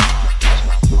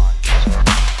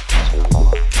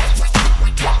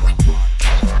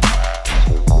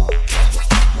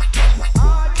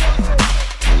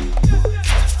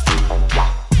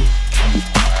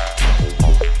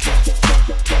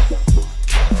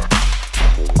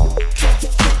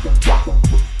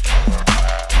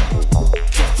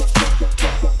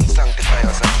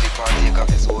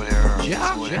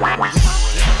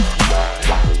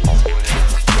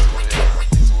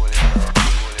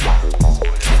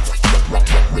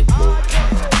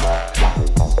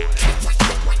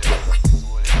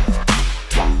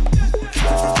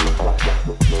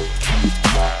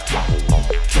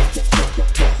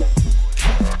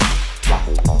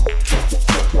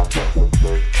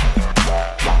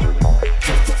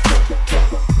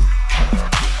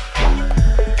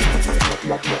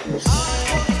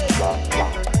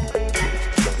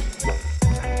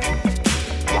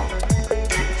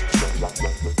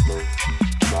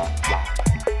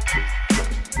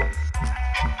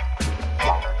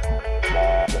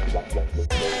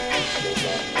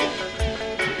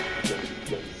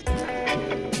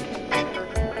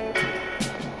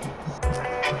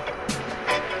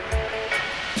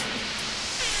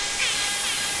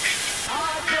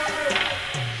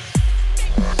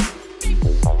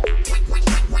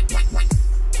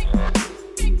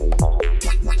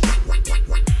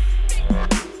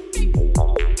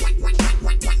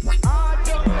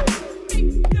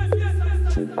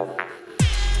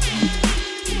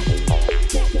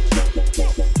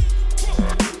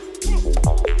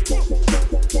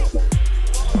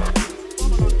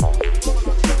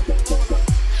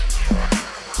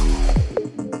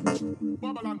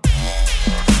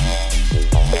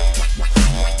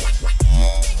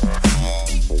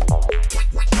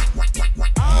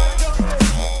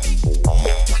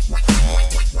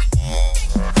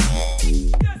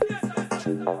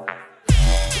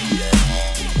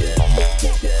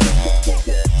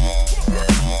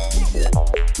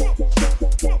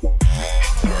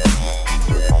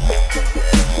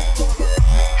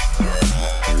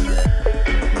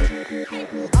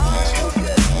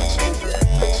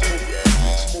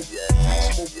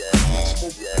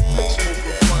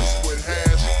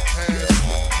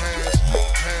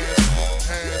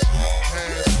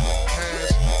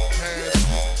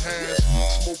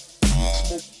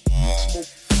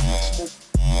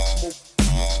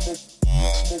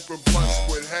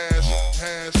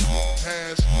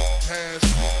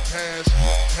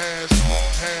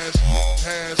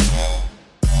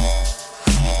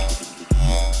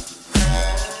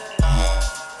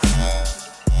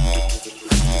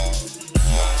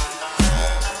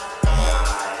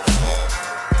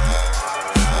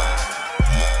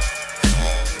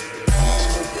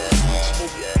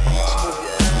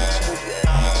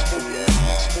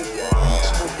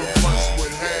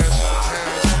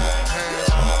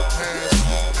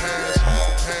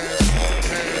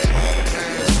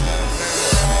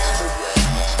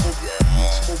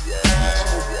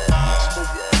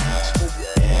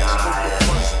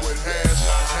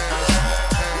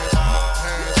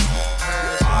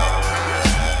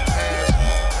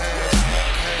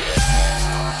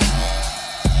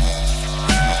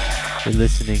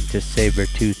 Listening to Saber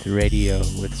Tooth Radio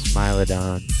with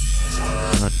Smilodon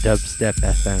on Dubstep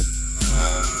FM.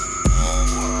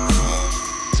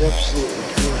 It's absolutely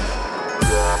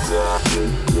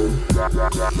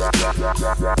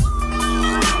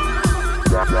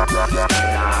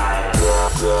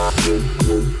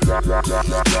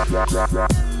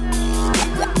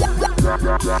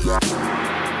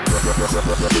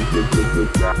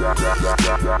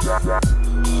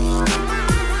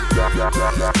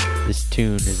This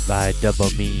tune is by Double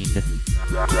Mean.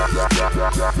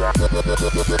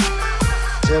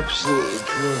 It's absolutely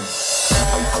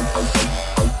true.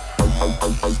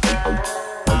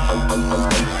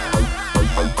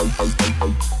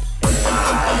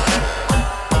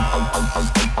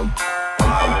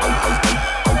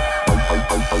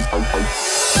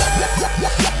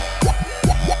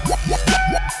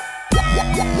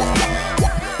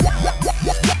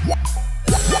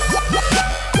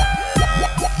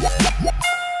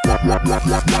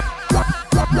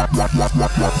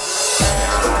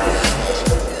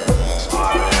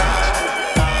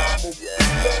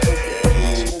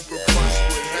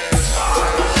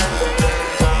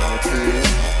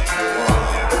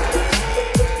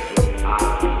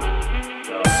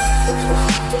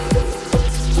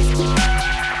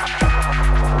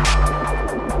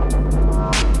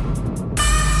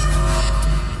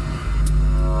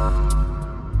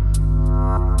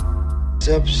 It's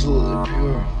absolutely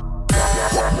pure.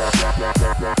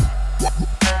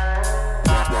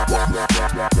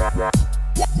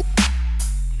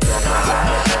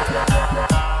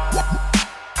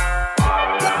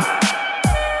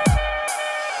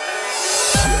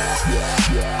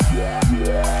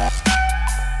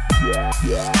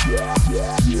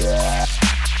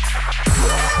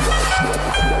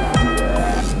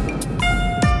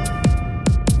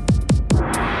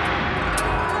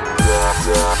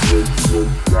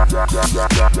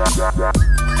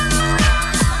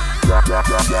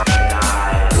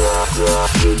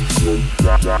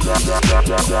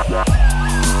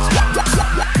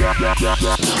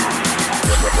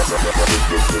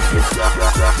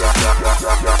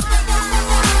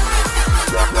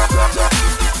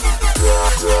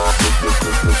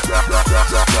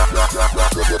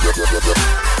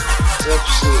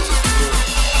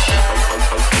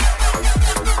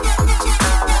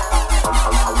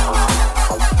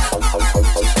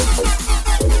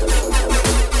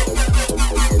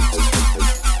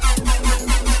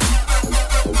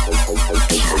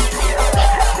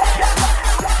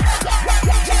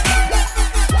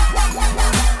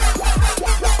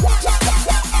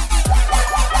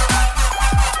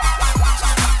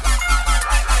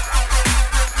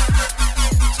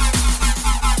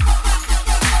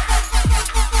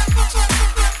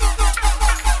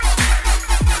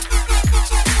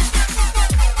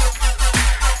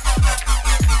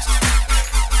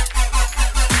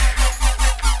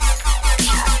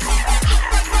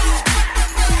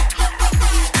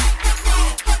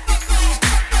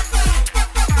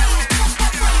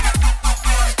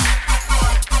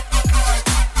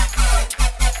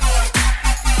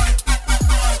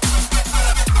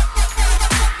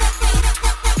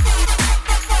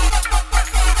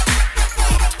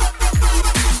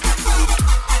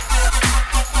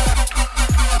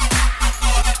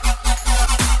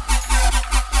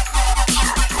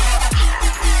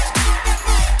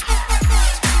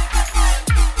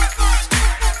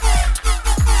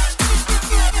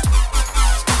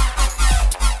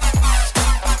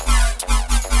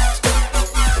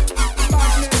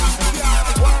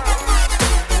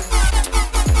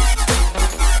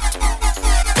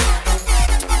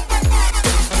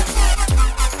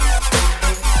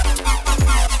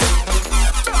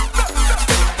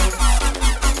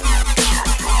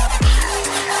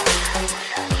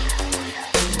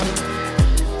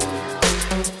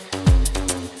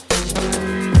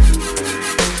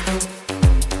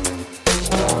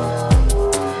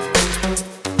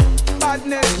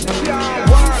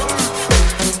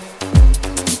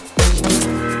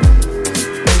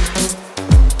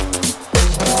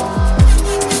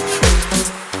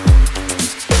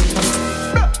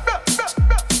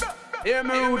 Hear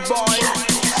me, rude boy.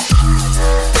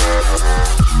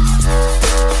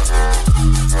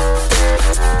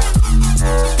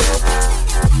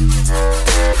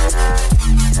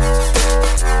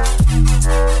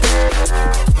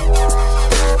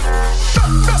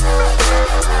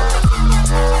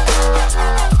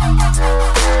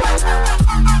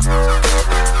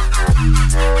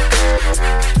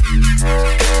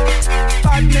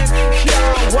 Badness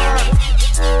can't work.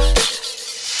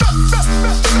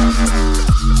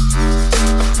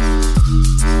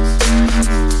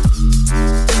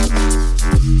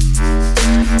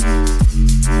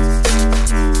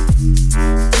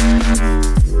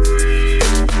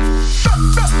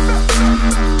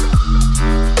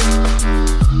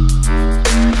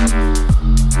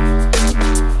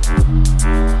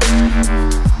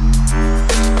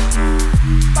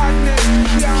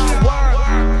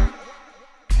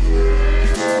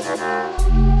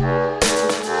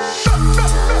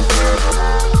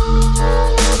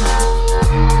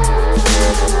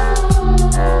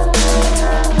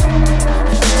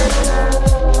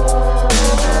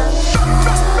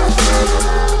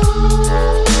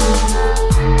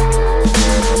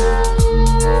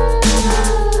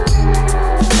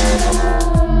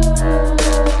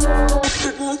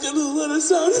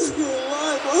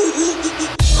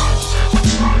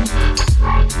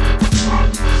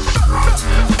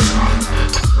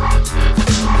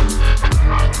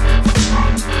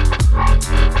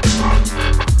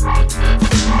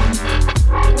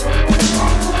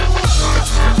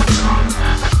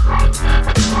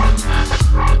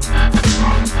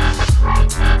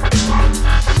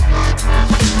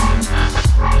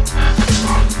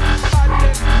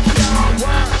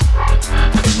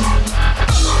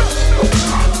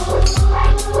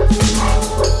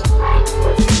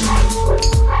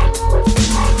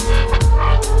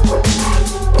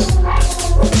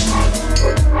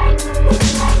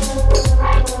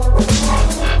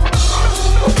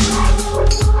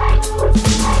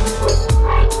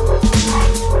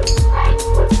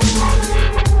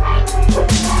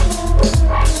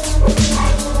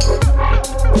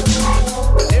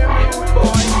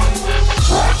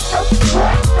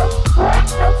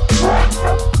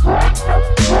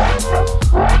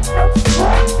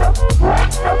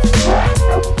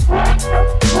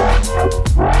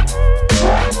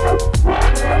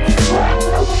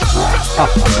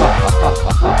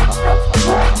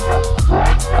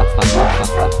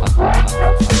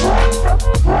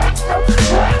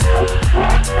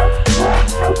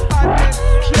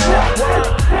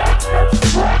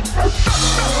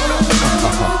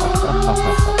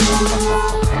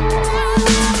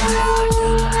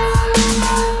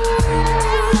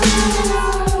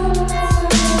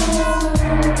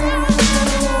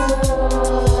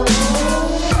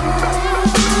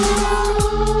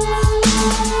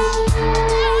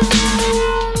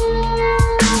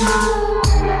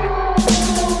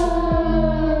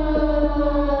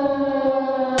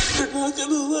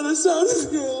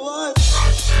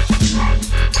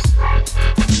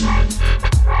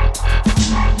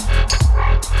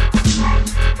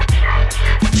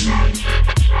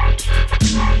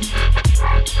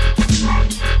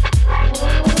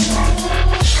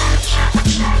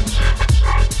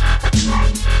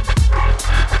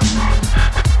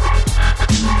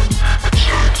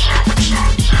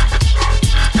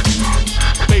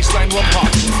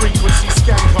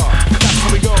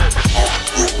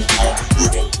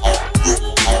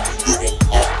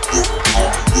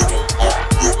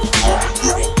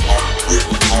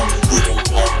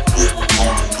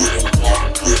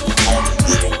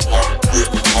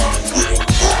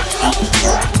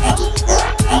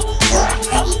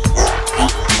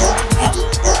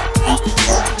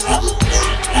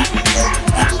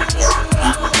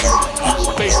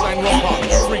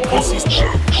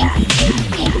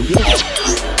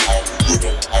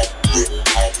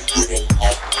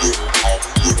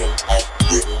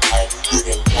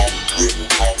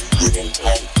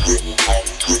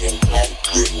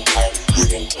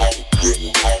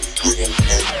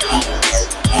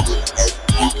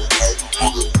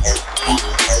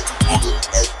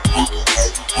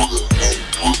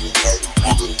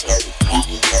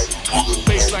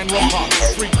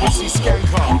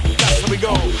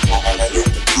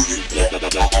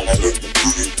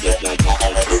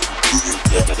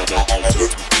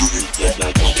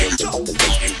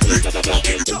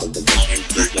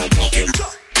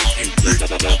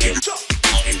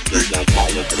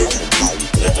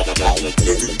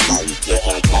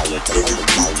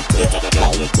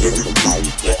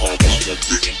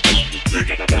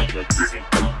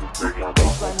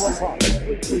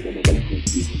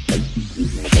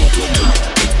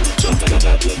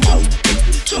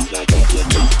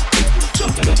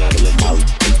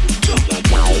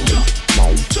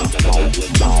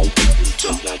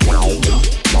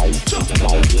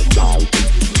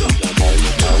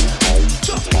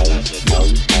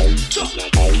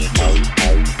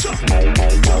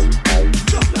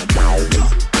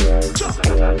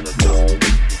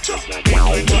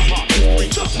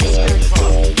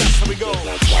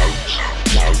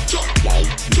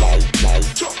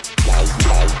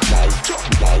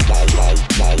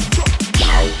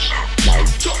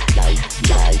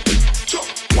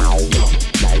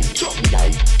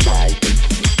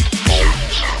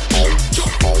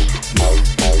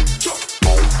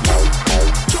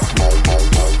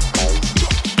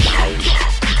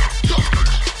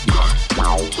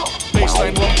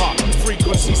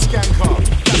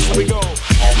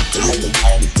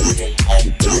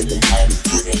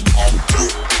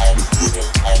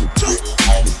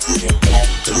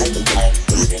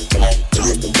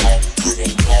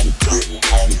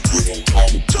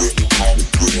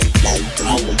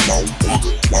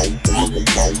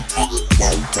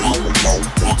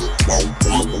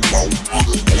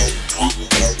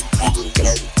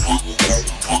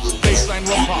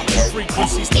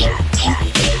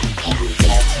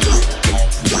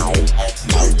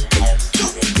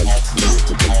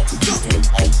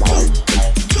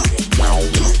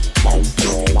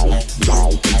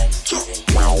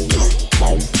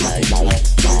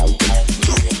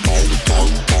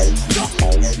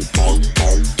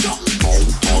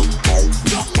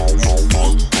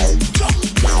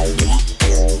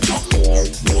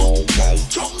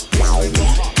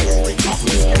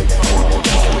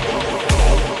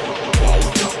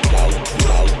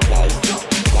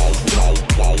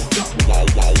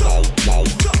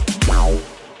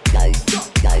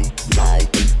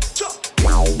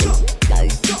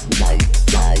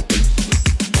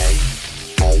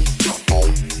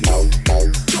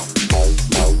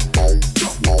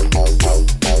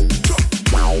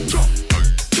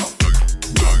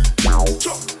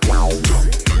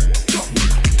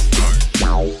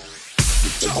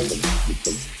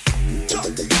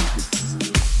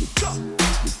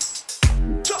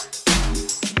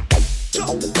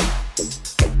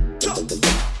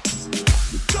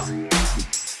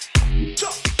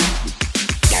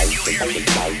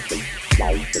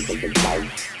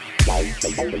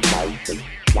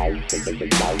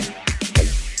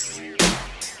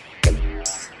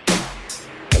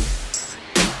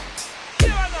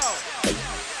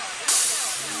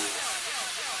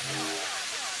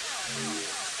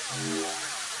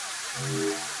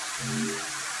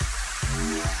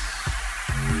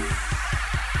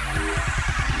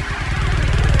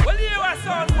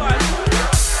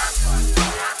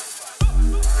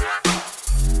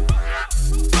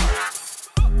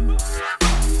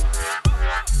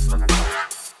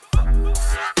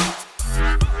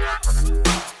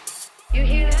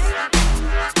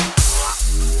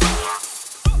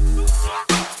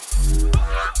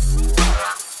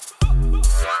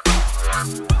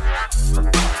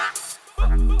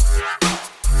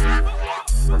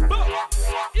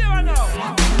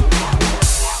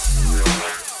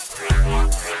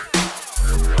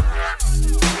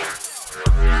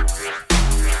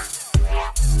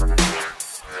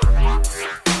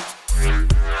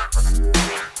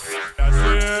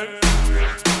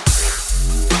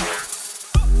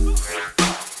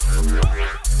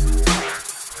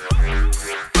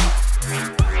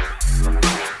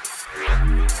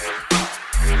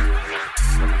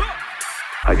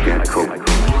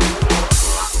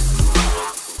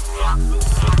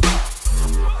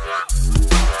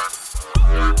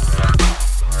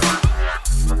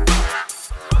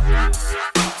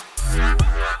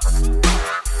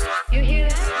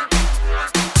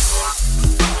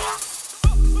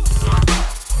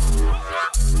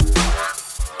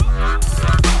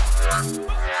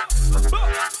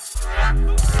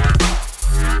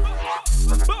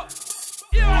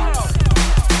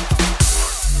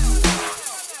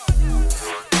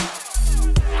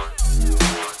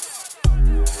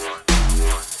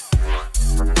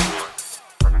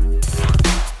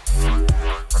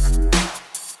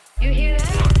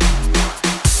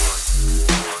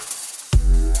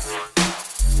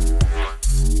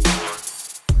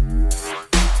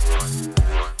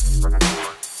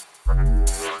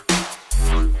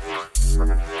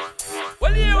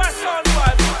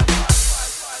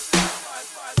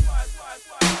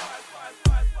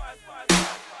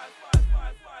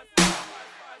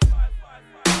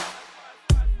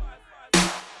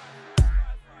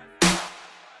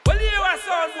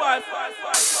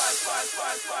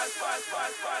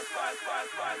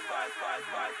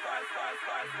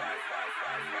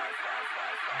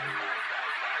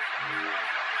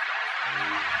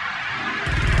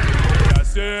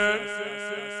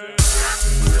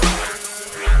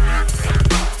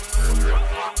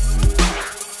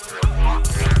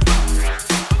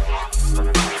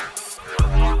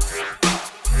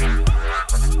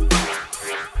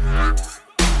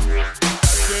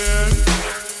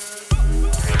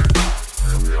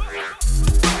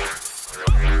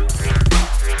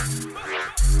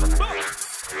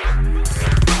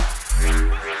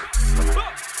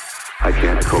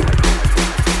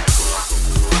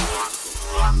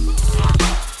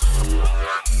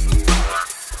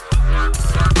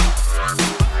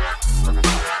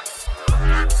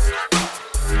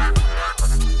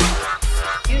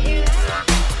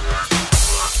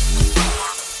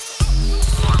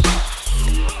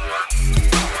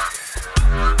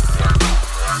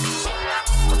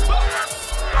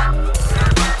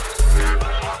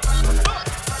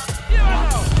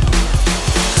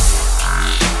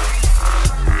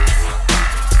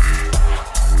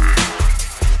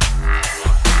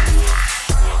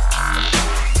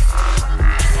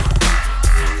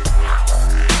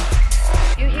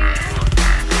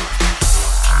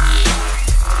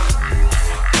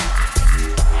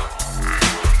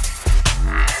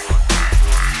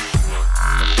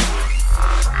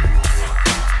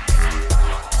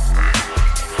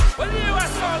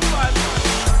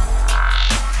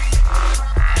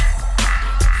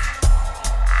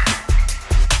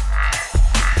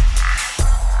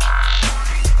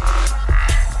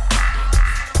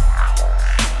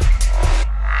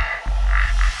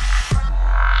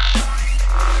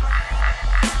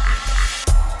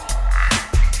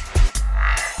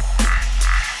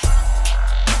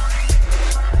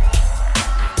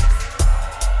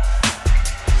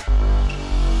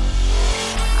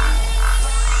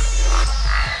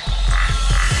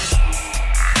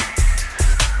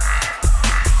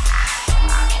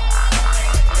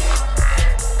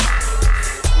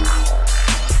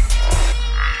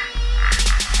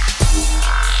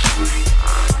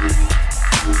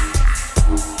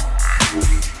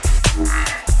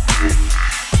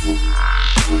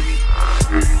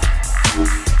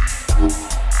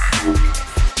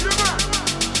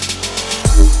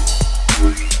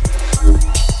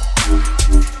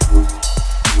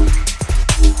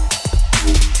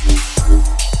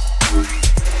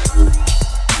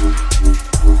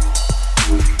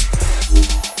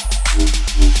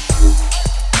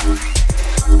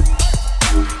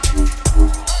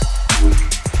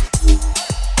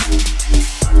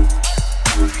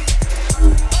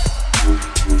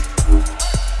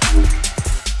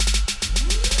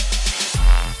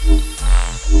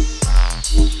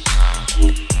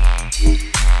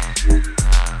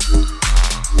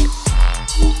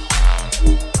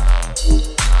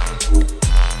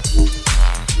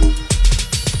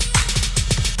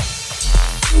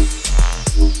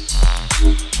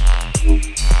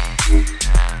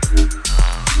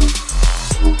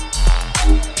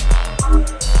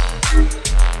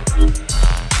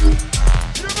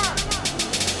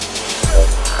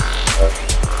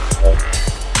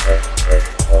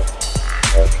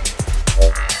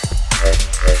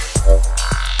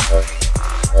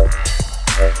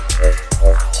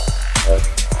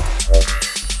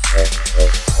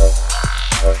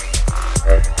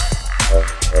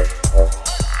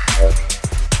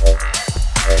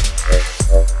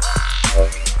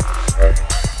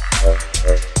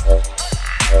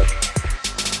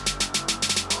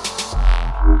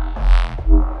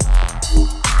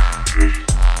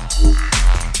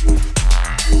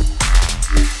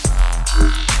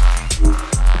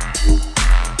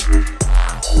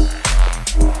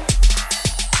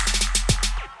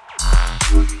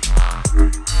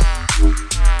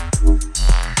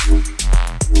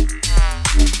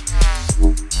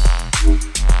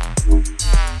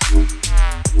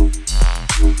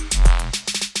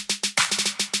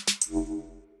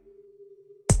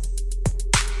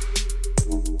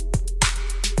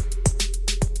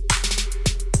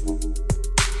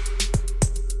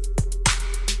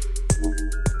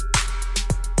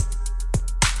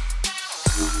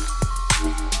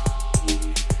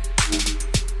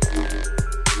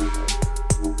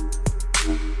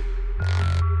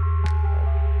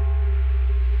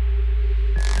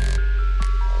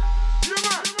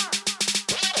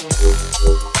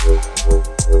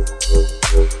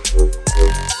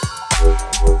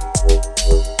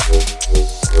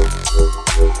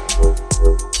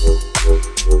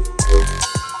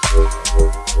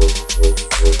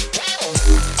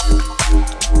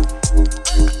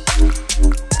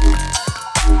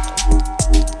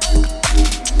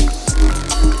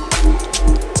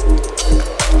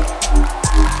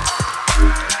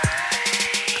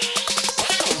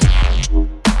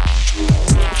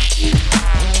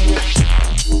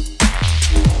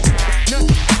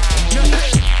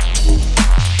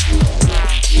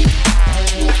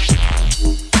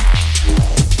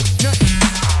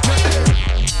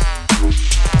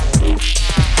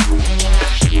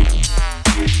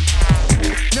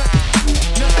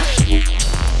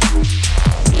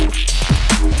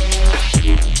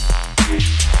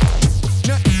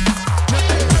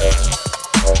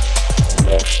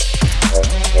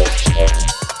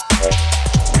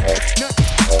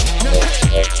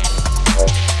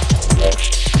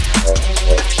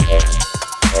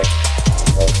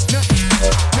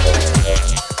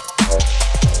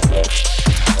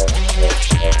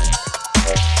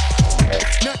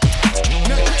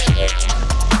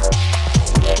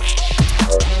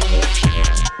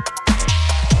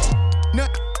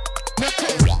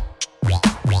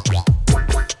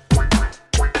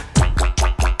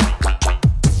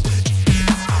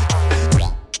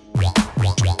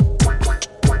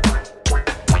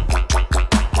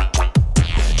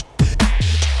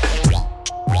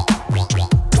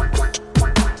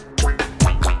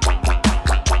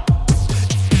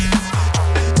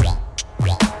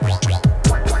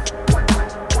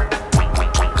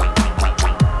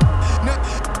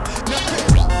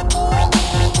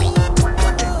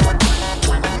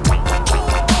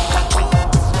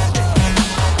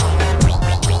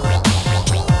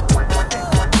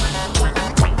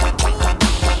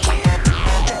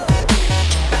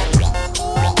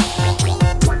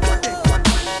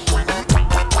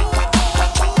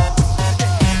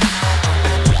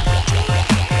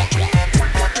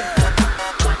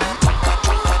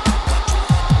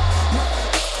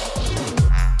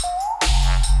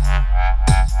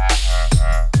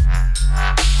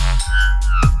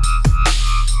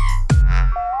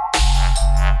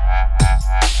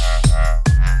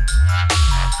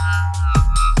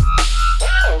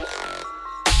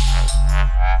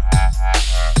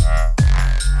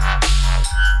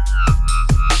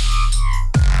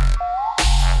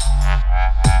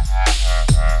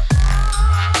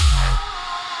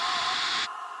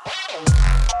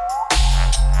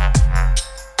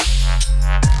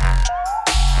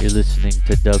 You're listening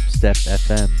to Dubstep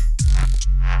FM,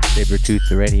 Saber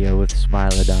Radio with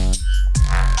Smilodon.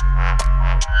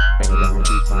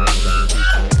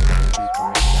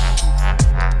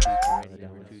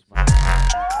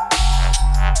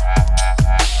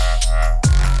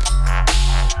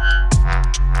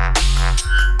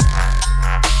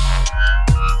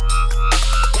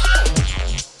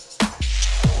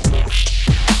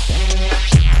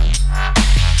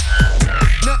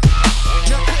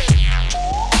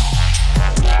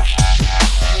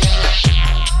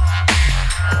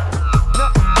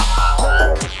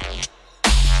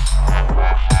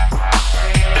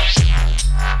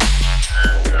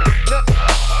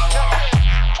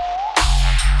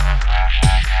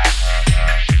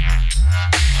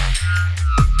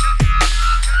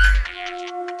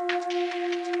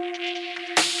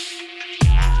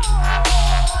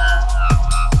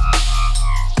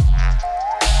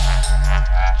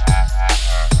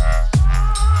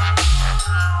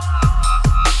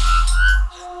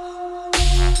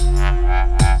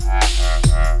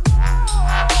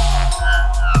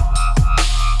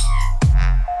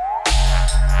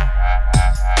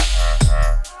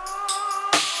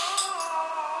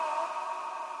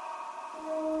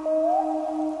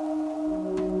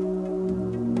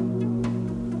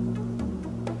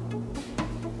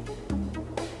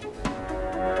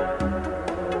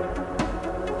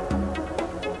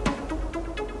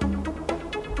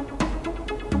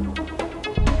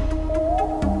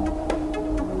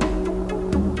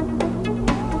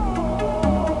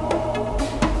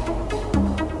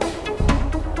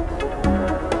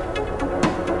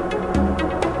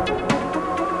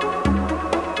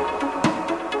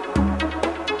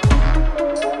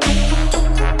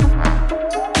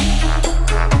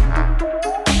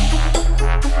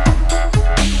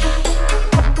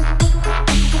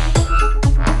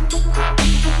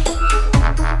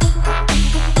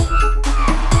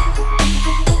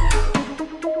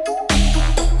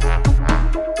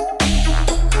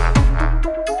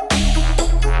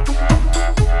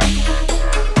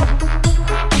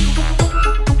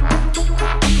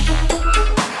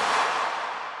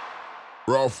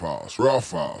 roughhouse,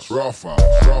 roughhouse,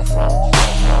 roughhouse, roughhouse.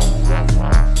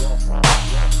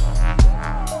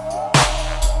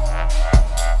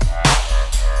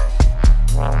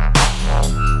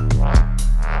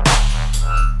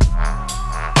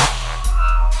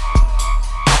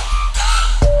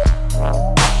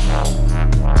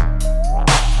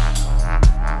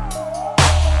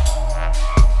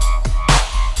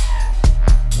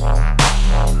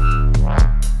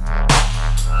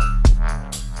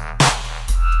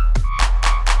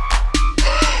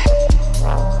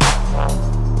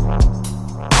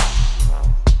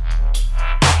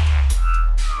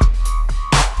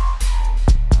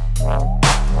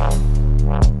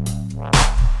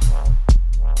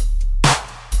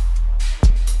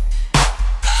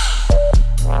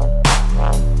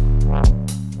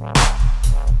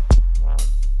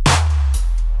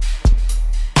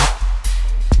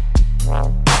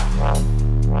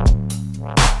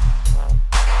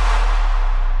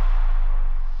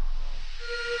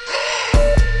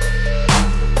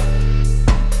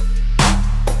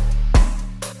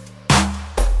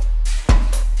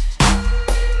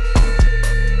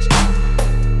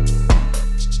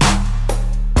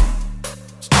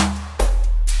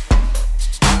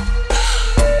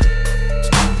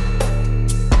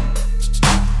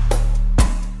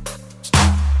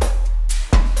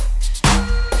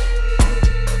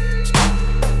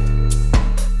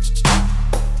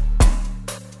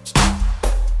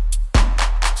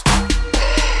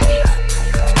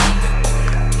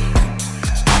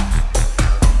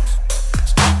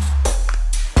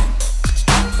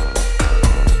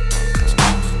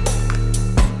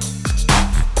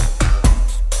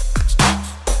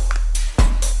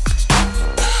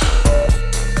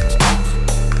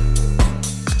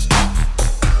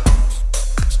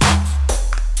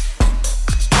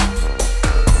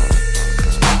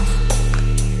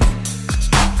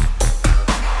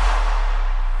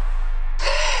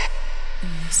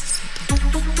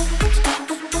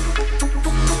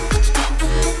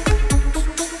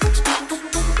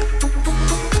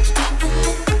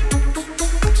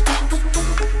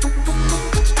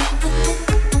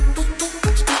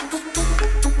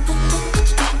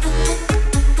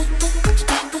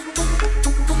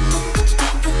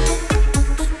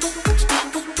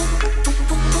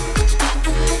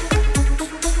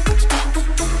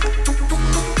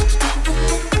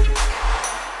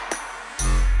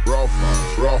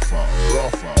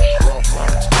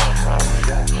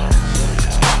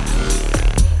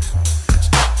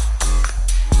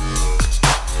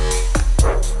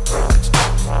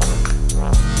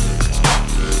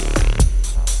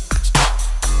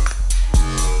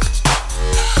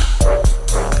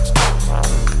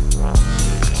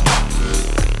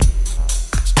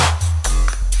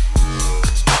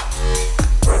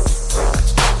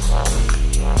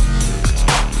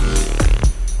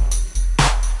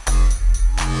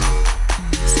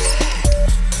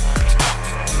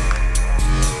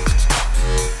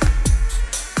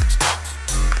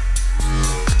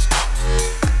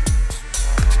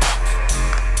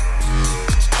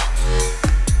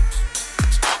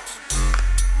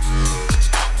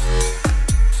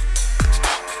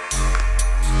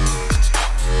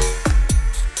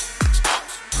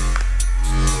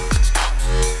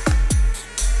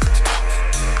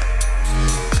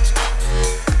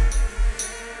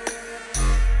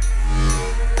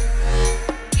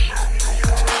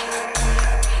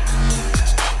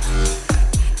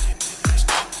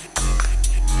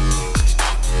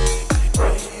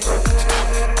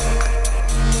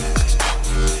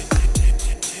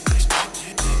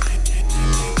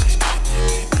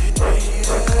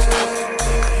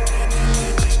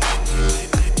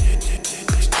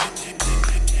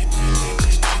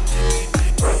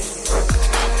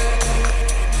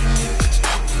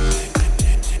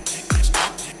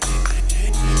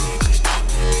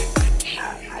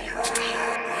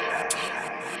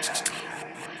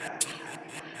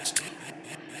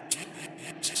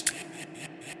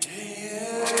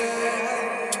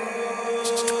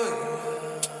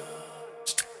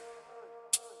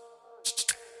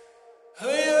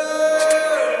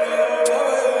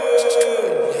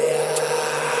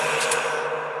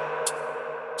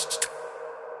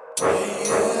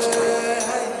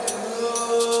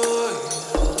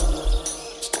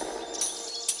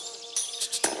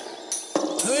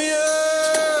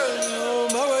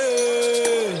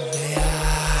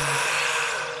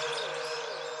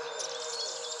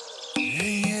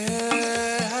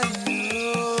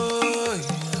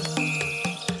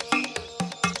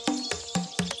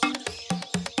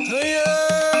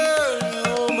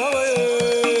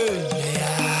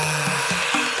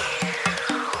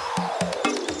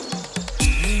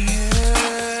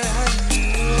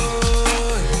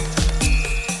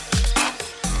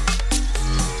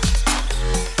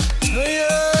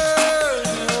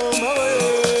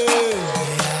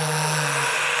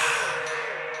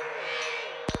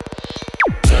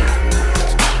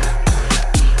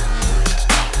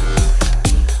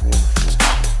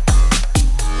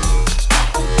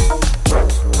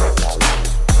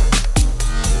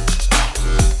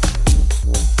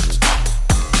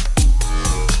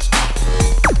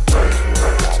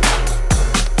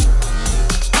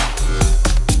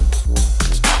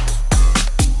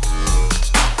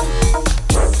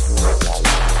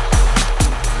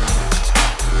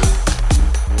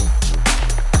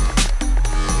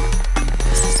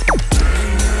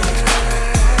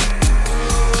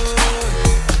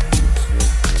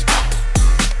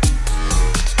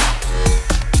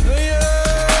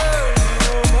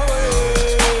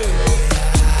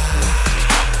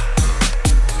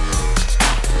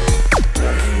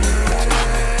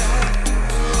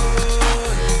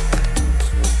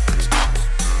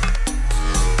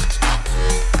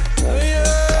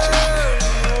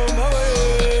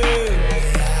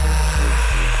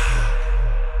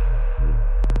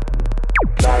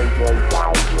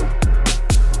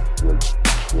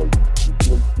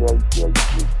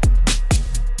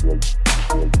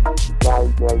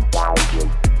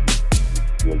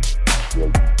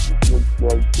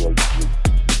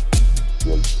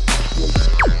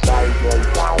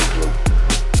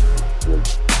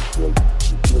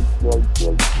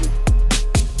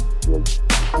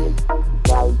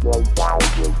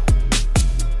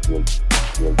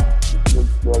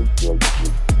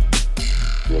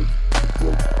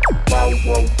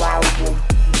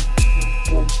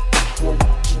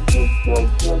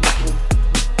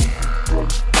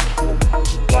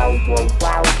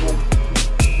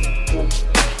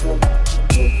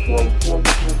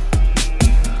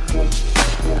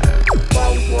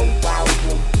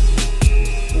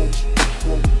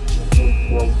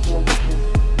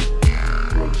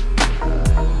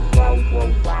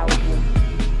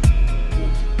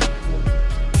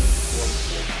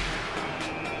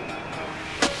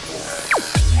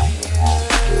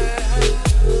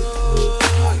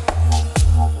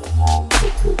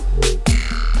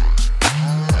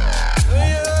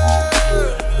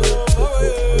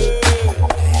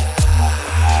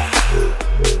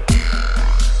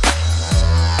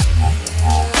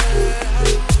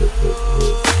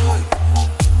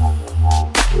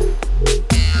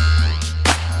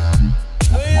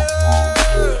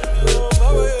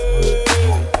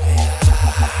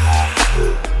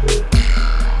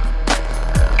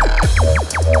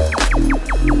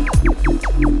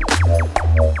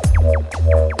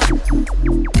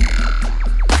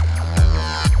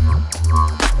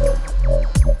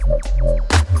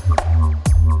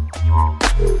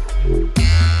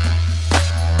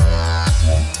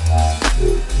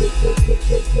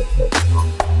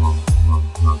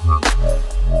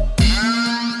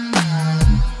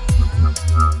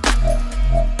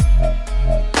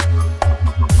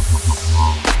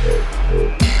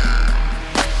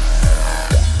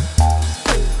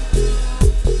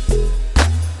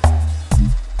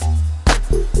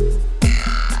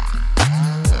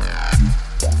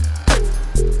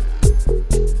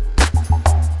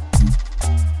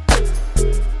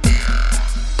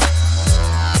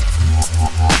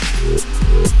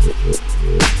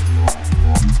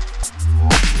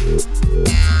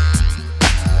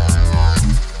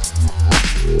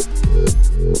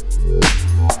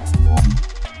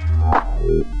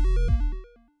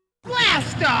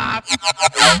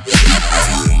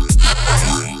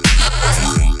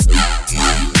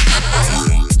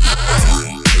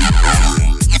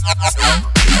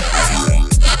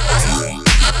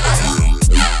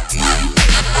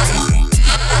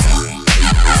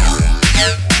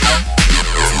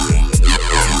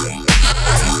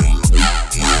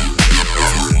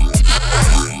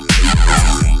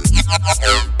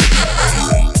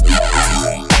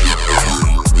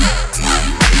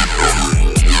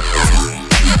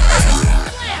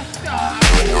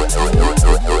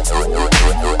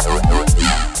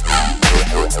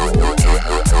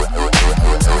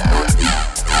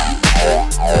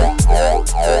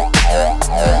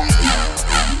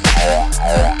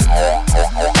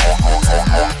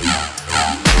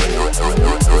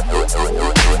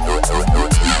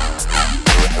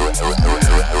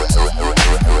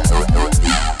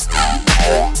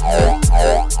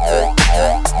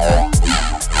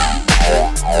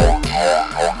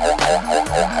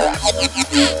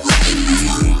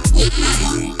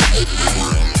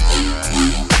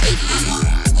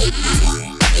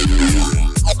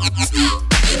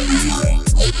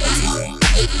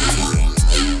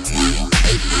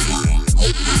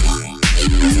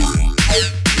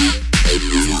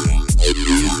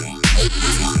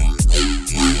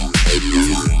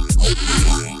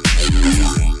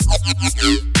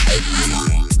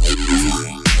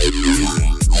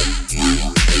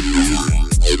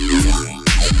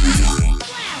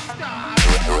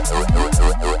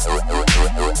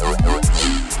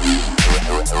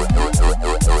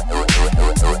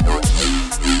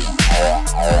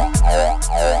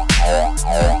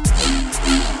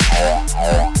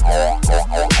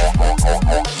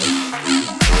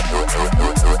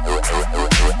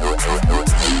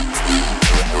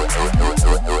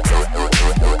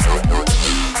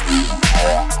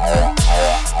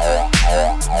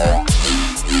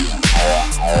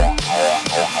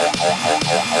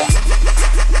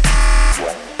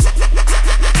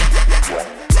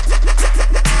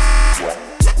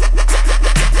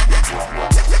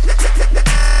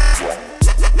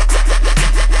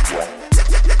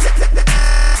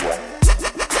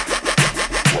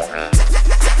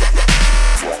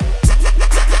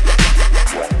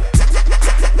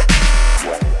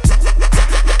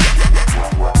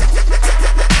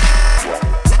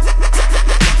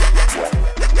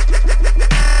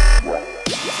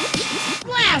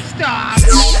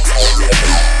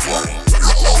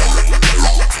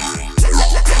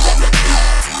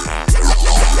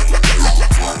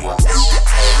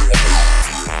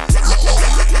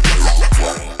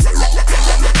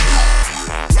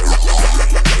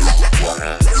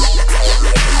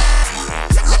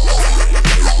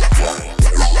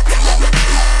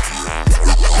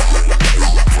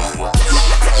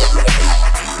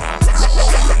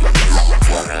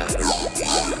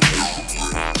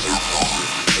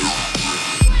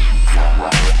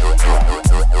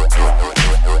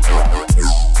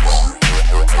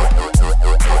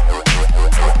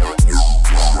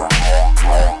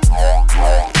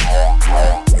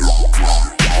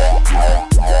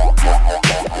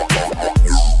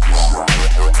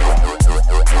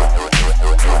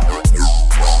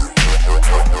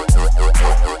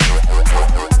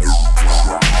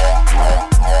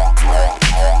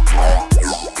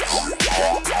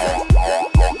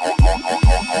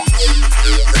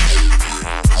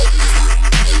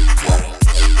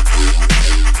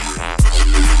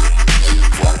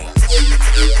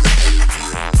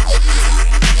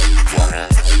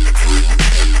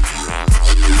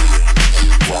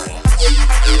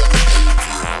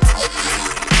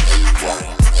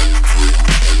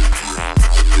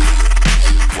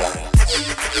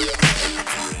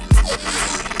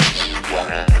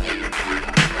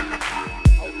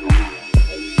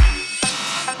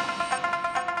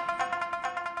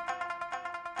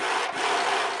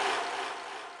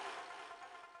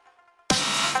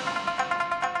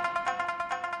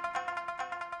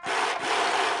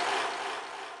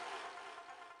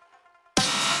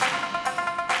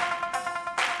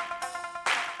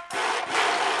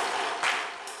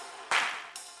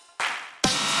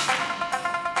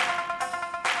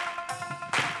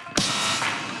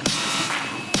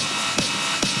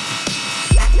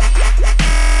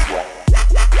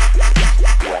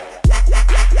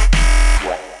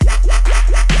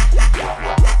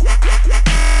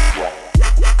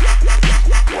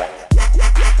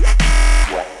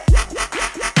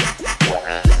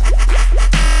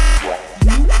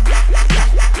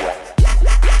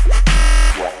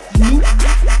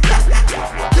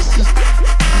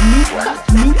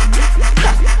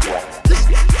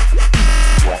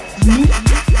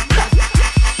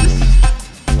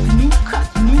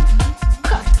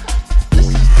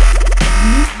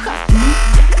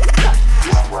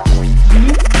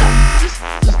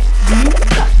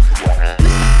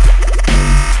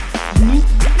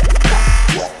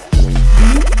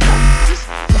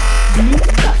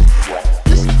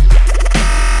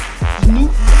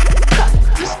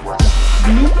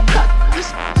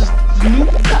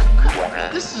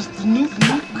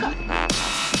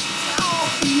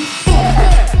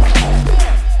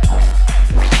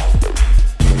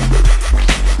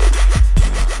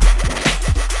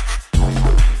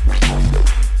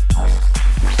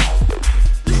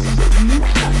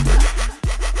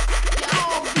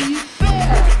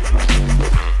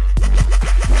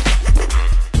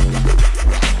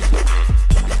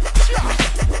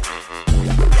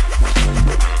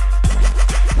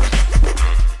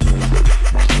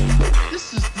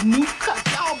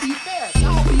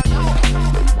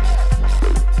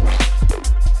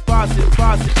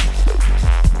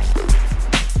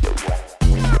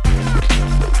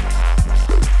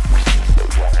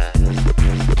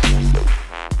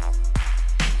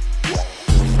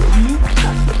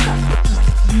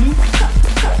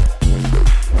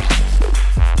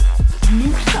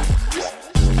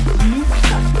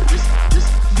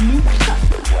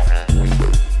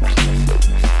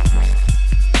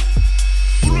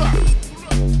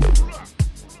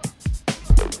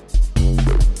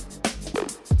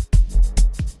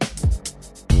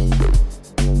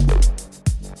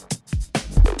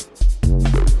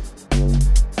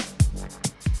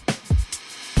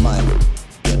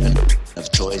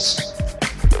 choice.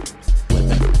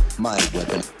 My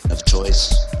weapon of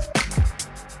choice.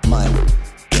 My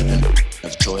weapon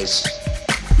of choice.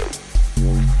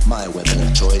 My weapon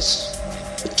of choice.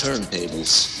 The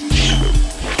turntables.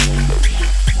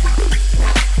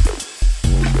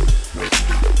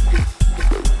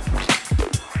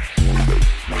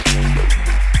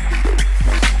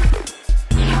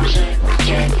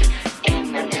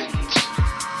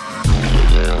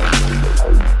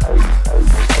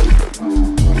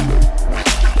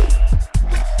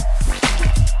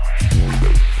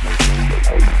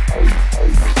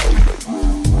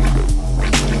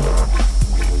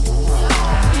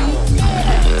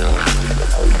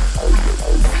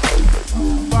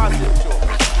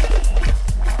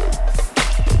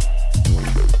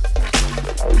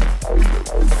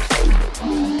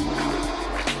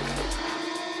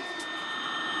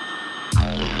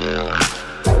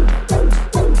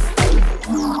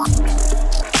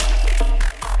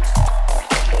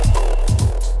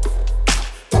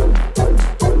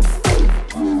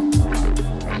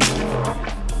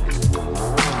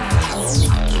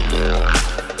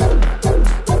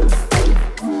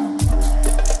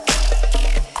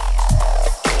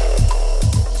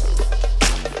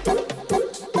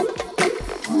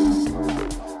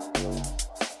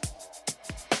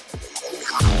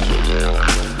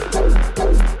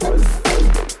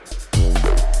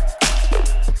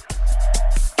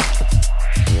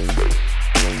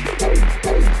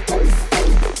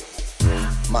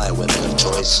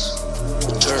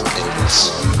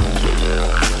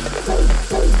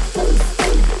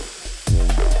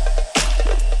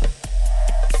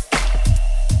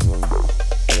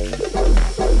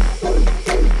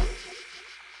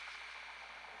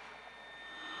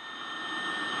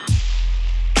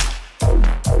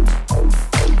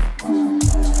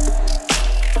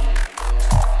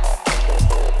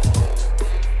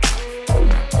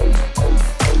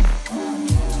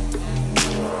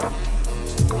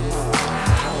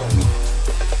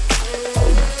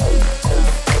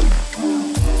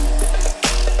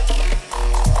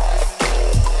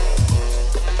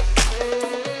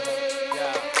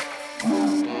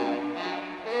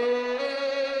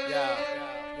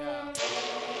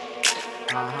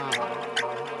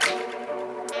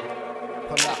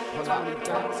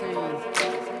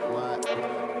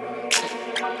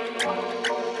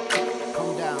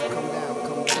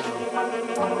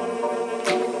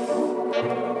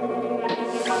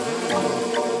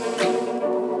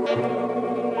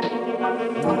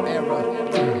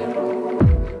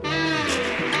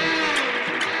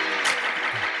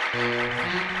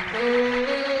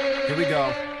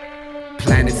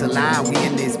 Planets align, we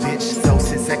in this bitch.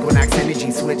 Solstice, equinox,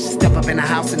 energy switch. Step up in the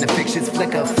house and the fixtures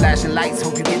flicker. Flashing lights,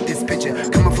 hope you get this picture.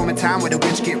 Coming from a time where the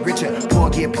rich get richer, poor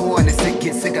get poor and the sick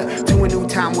get sicker. To a new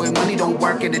time where money don't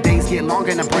work and the days get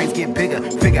longer and the brains get bigger.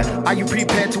 Figure, are you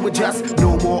prepared to adjust?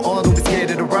 No more oil, don't be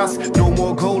scared of the rust. No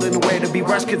more gold in the way to be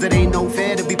rushed, cause it ain't no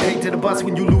fair to be paid to the bus.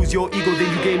 When you lose your ego,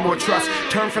 then you gain more trust.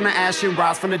 Turn from the ash and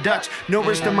rise from the Dutch.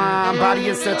 Nourish the mind, body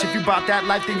and such. If you bought that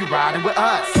life, then you riding with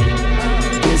us.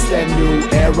 It's that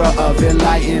new era of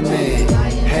enlightenment.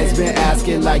 Has been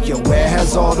asking like, yo, where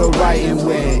has all the writing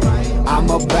went? I'm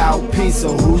about peace,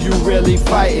 so who you really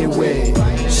fighting with?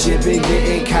 Shit been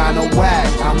getting kinda whack,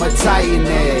 I'ma tighten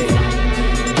it.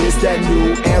 This that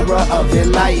new era of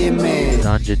enlightenment.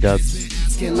 Ganja Dub.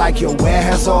 Asking like, yo, where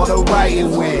has all the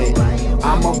writing went?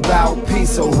 I'm about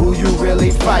peace, so who you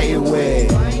really fighting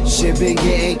with? Shit been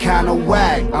getting kinda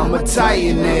whack, I'ma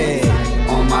tighten it.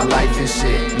 On my life and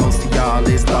shit, most of y'all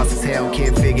is lost as hell.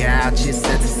 Can't figure out your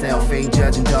sense of self. Ain't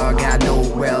judging, dog, I know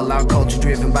it well. I'm culture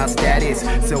driven by status,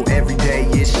 so every day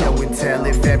is show and tell.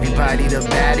 If everybody the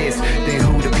baddest, then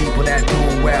who the people that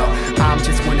doing well? I'm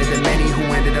just one of the many who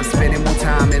ended up spending more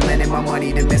time and lending my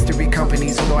money to mystery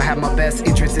companies who don't have my best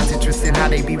interests. It's interesting how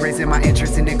they be raising my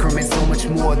interest in increments so much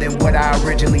more than what I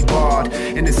originally borrowed.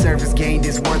 And the service gained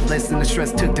is worthless, and the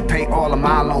stress took to pay all of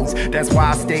my loans. That's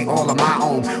why I stay all on my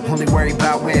own. Only worry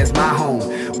about where's my home.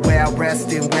 Where I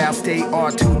rest and where I stay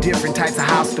are two different types of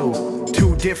hostel.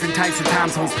 Two different types of time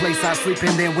zones. Place I sleep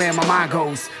in, then where my mind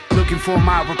goes. Looking for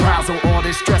my reprisal. All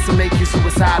this stress will make you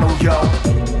suicidal, yo.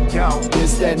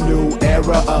 It's that new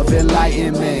era of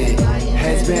enlightenment.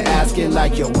 Has been asking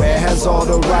like, yo, where has all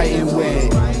the writing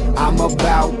went? I'm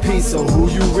about peace, so who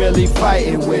you really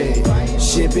fighting with?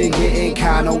 Shit been getting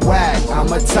kinda whack,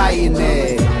 I'ma tighten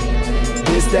it.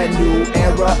 This that new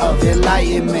era of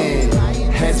enlightenment.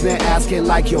 Has been asking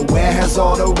like, yo, where has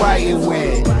all the writing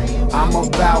went? I'm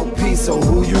about peace, so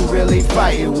who you really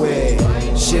fighting with?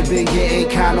 Shit been getting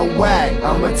kinda whack,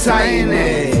 I'ma tighten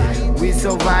it. We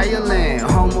so violent,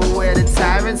 home of where the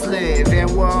tyrants live,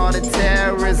 and where all the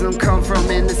terrorism come from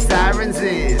and the sirens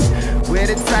is. Where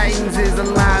the titans is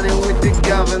aligning with the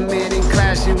government and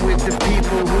clashing with the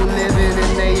people who live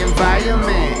in their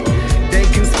environment. They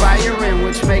conspiring,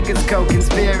 which make us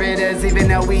co-conspirators, even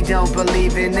though we don't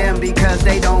believe in them because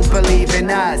they don't believe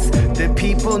in us. The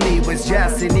people need was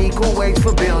just an equal wage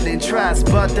for building trust,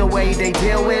 but the way they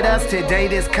deal with us today,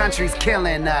 this country's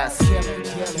killing us.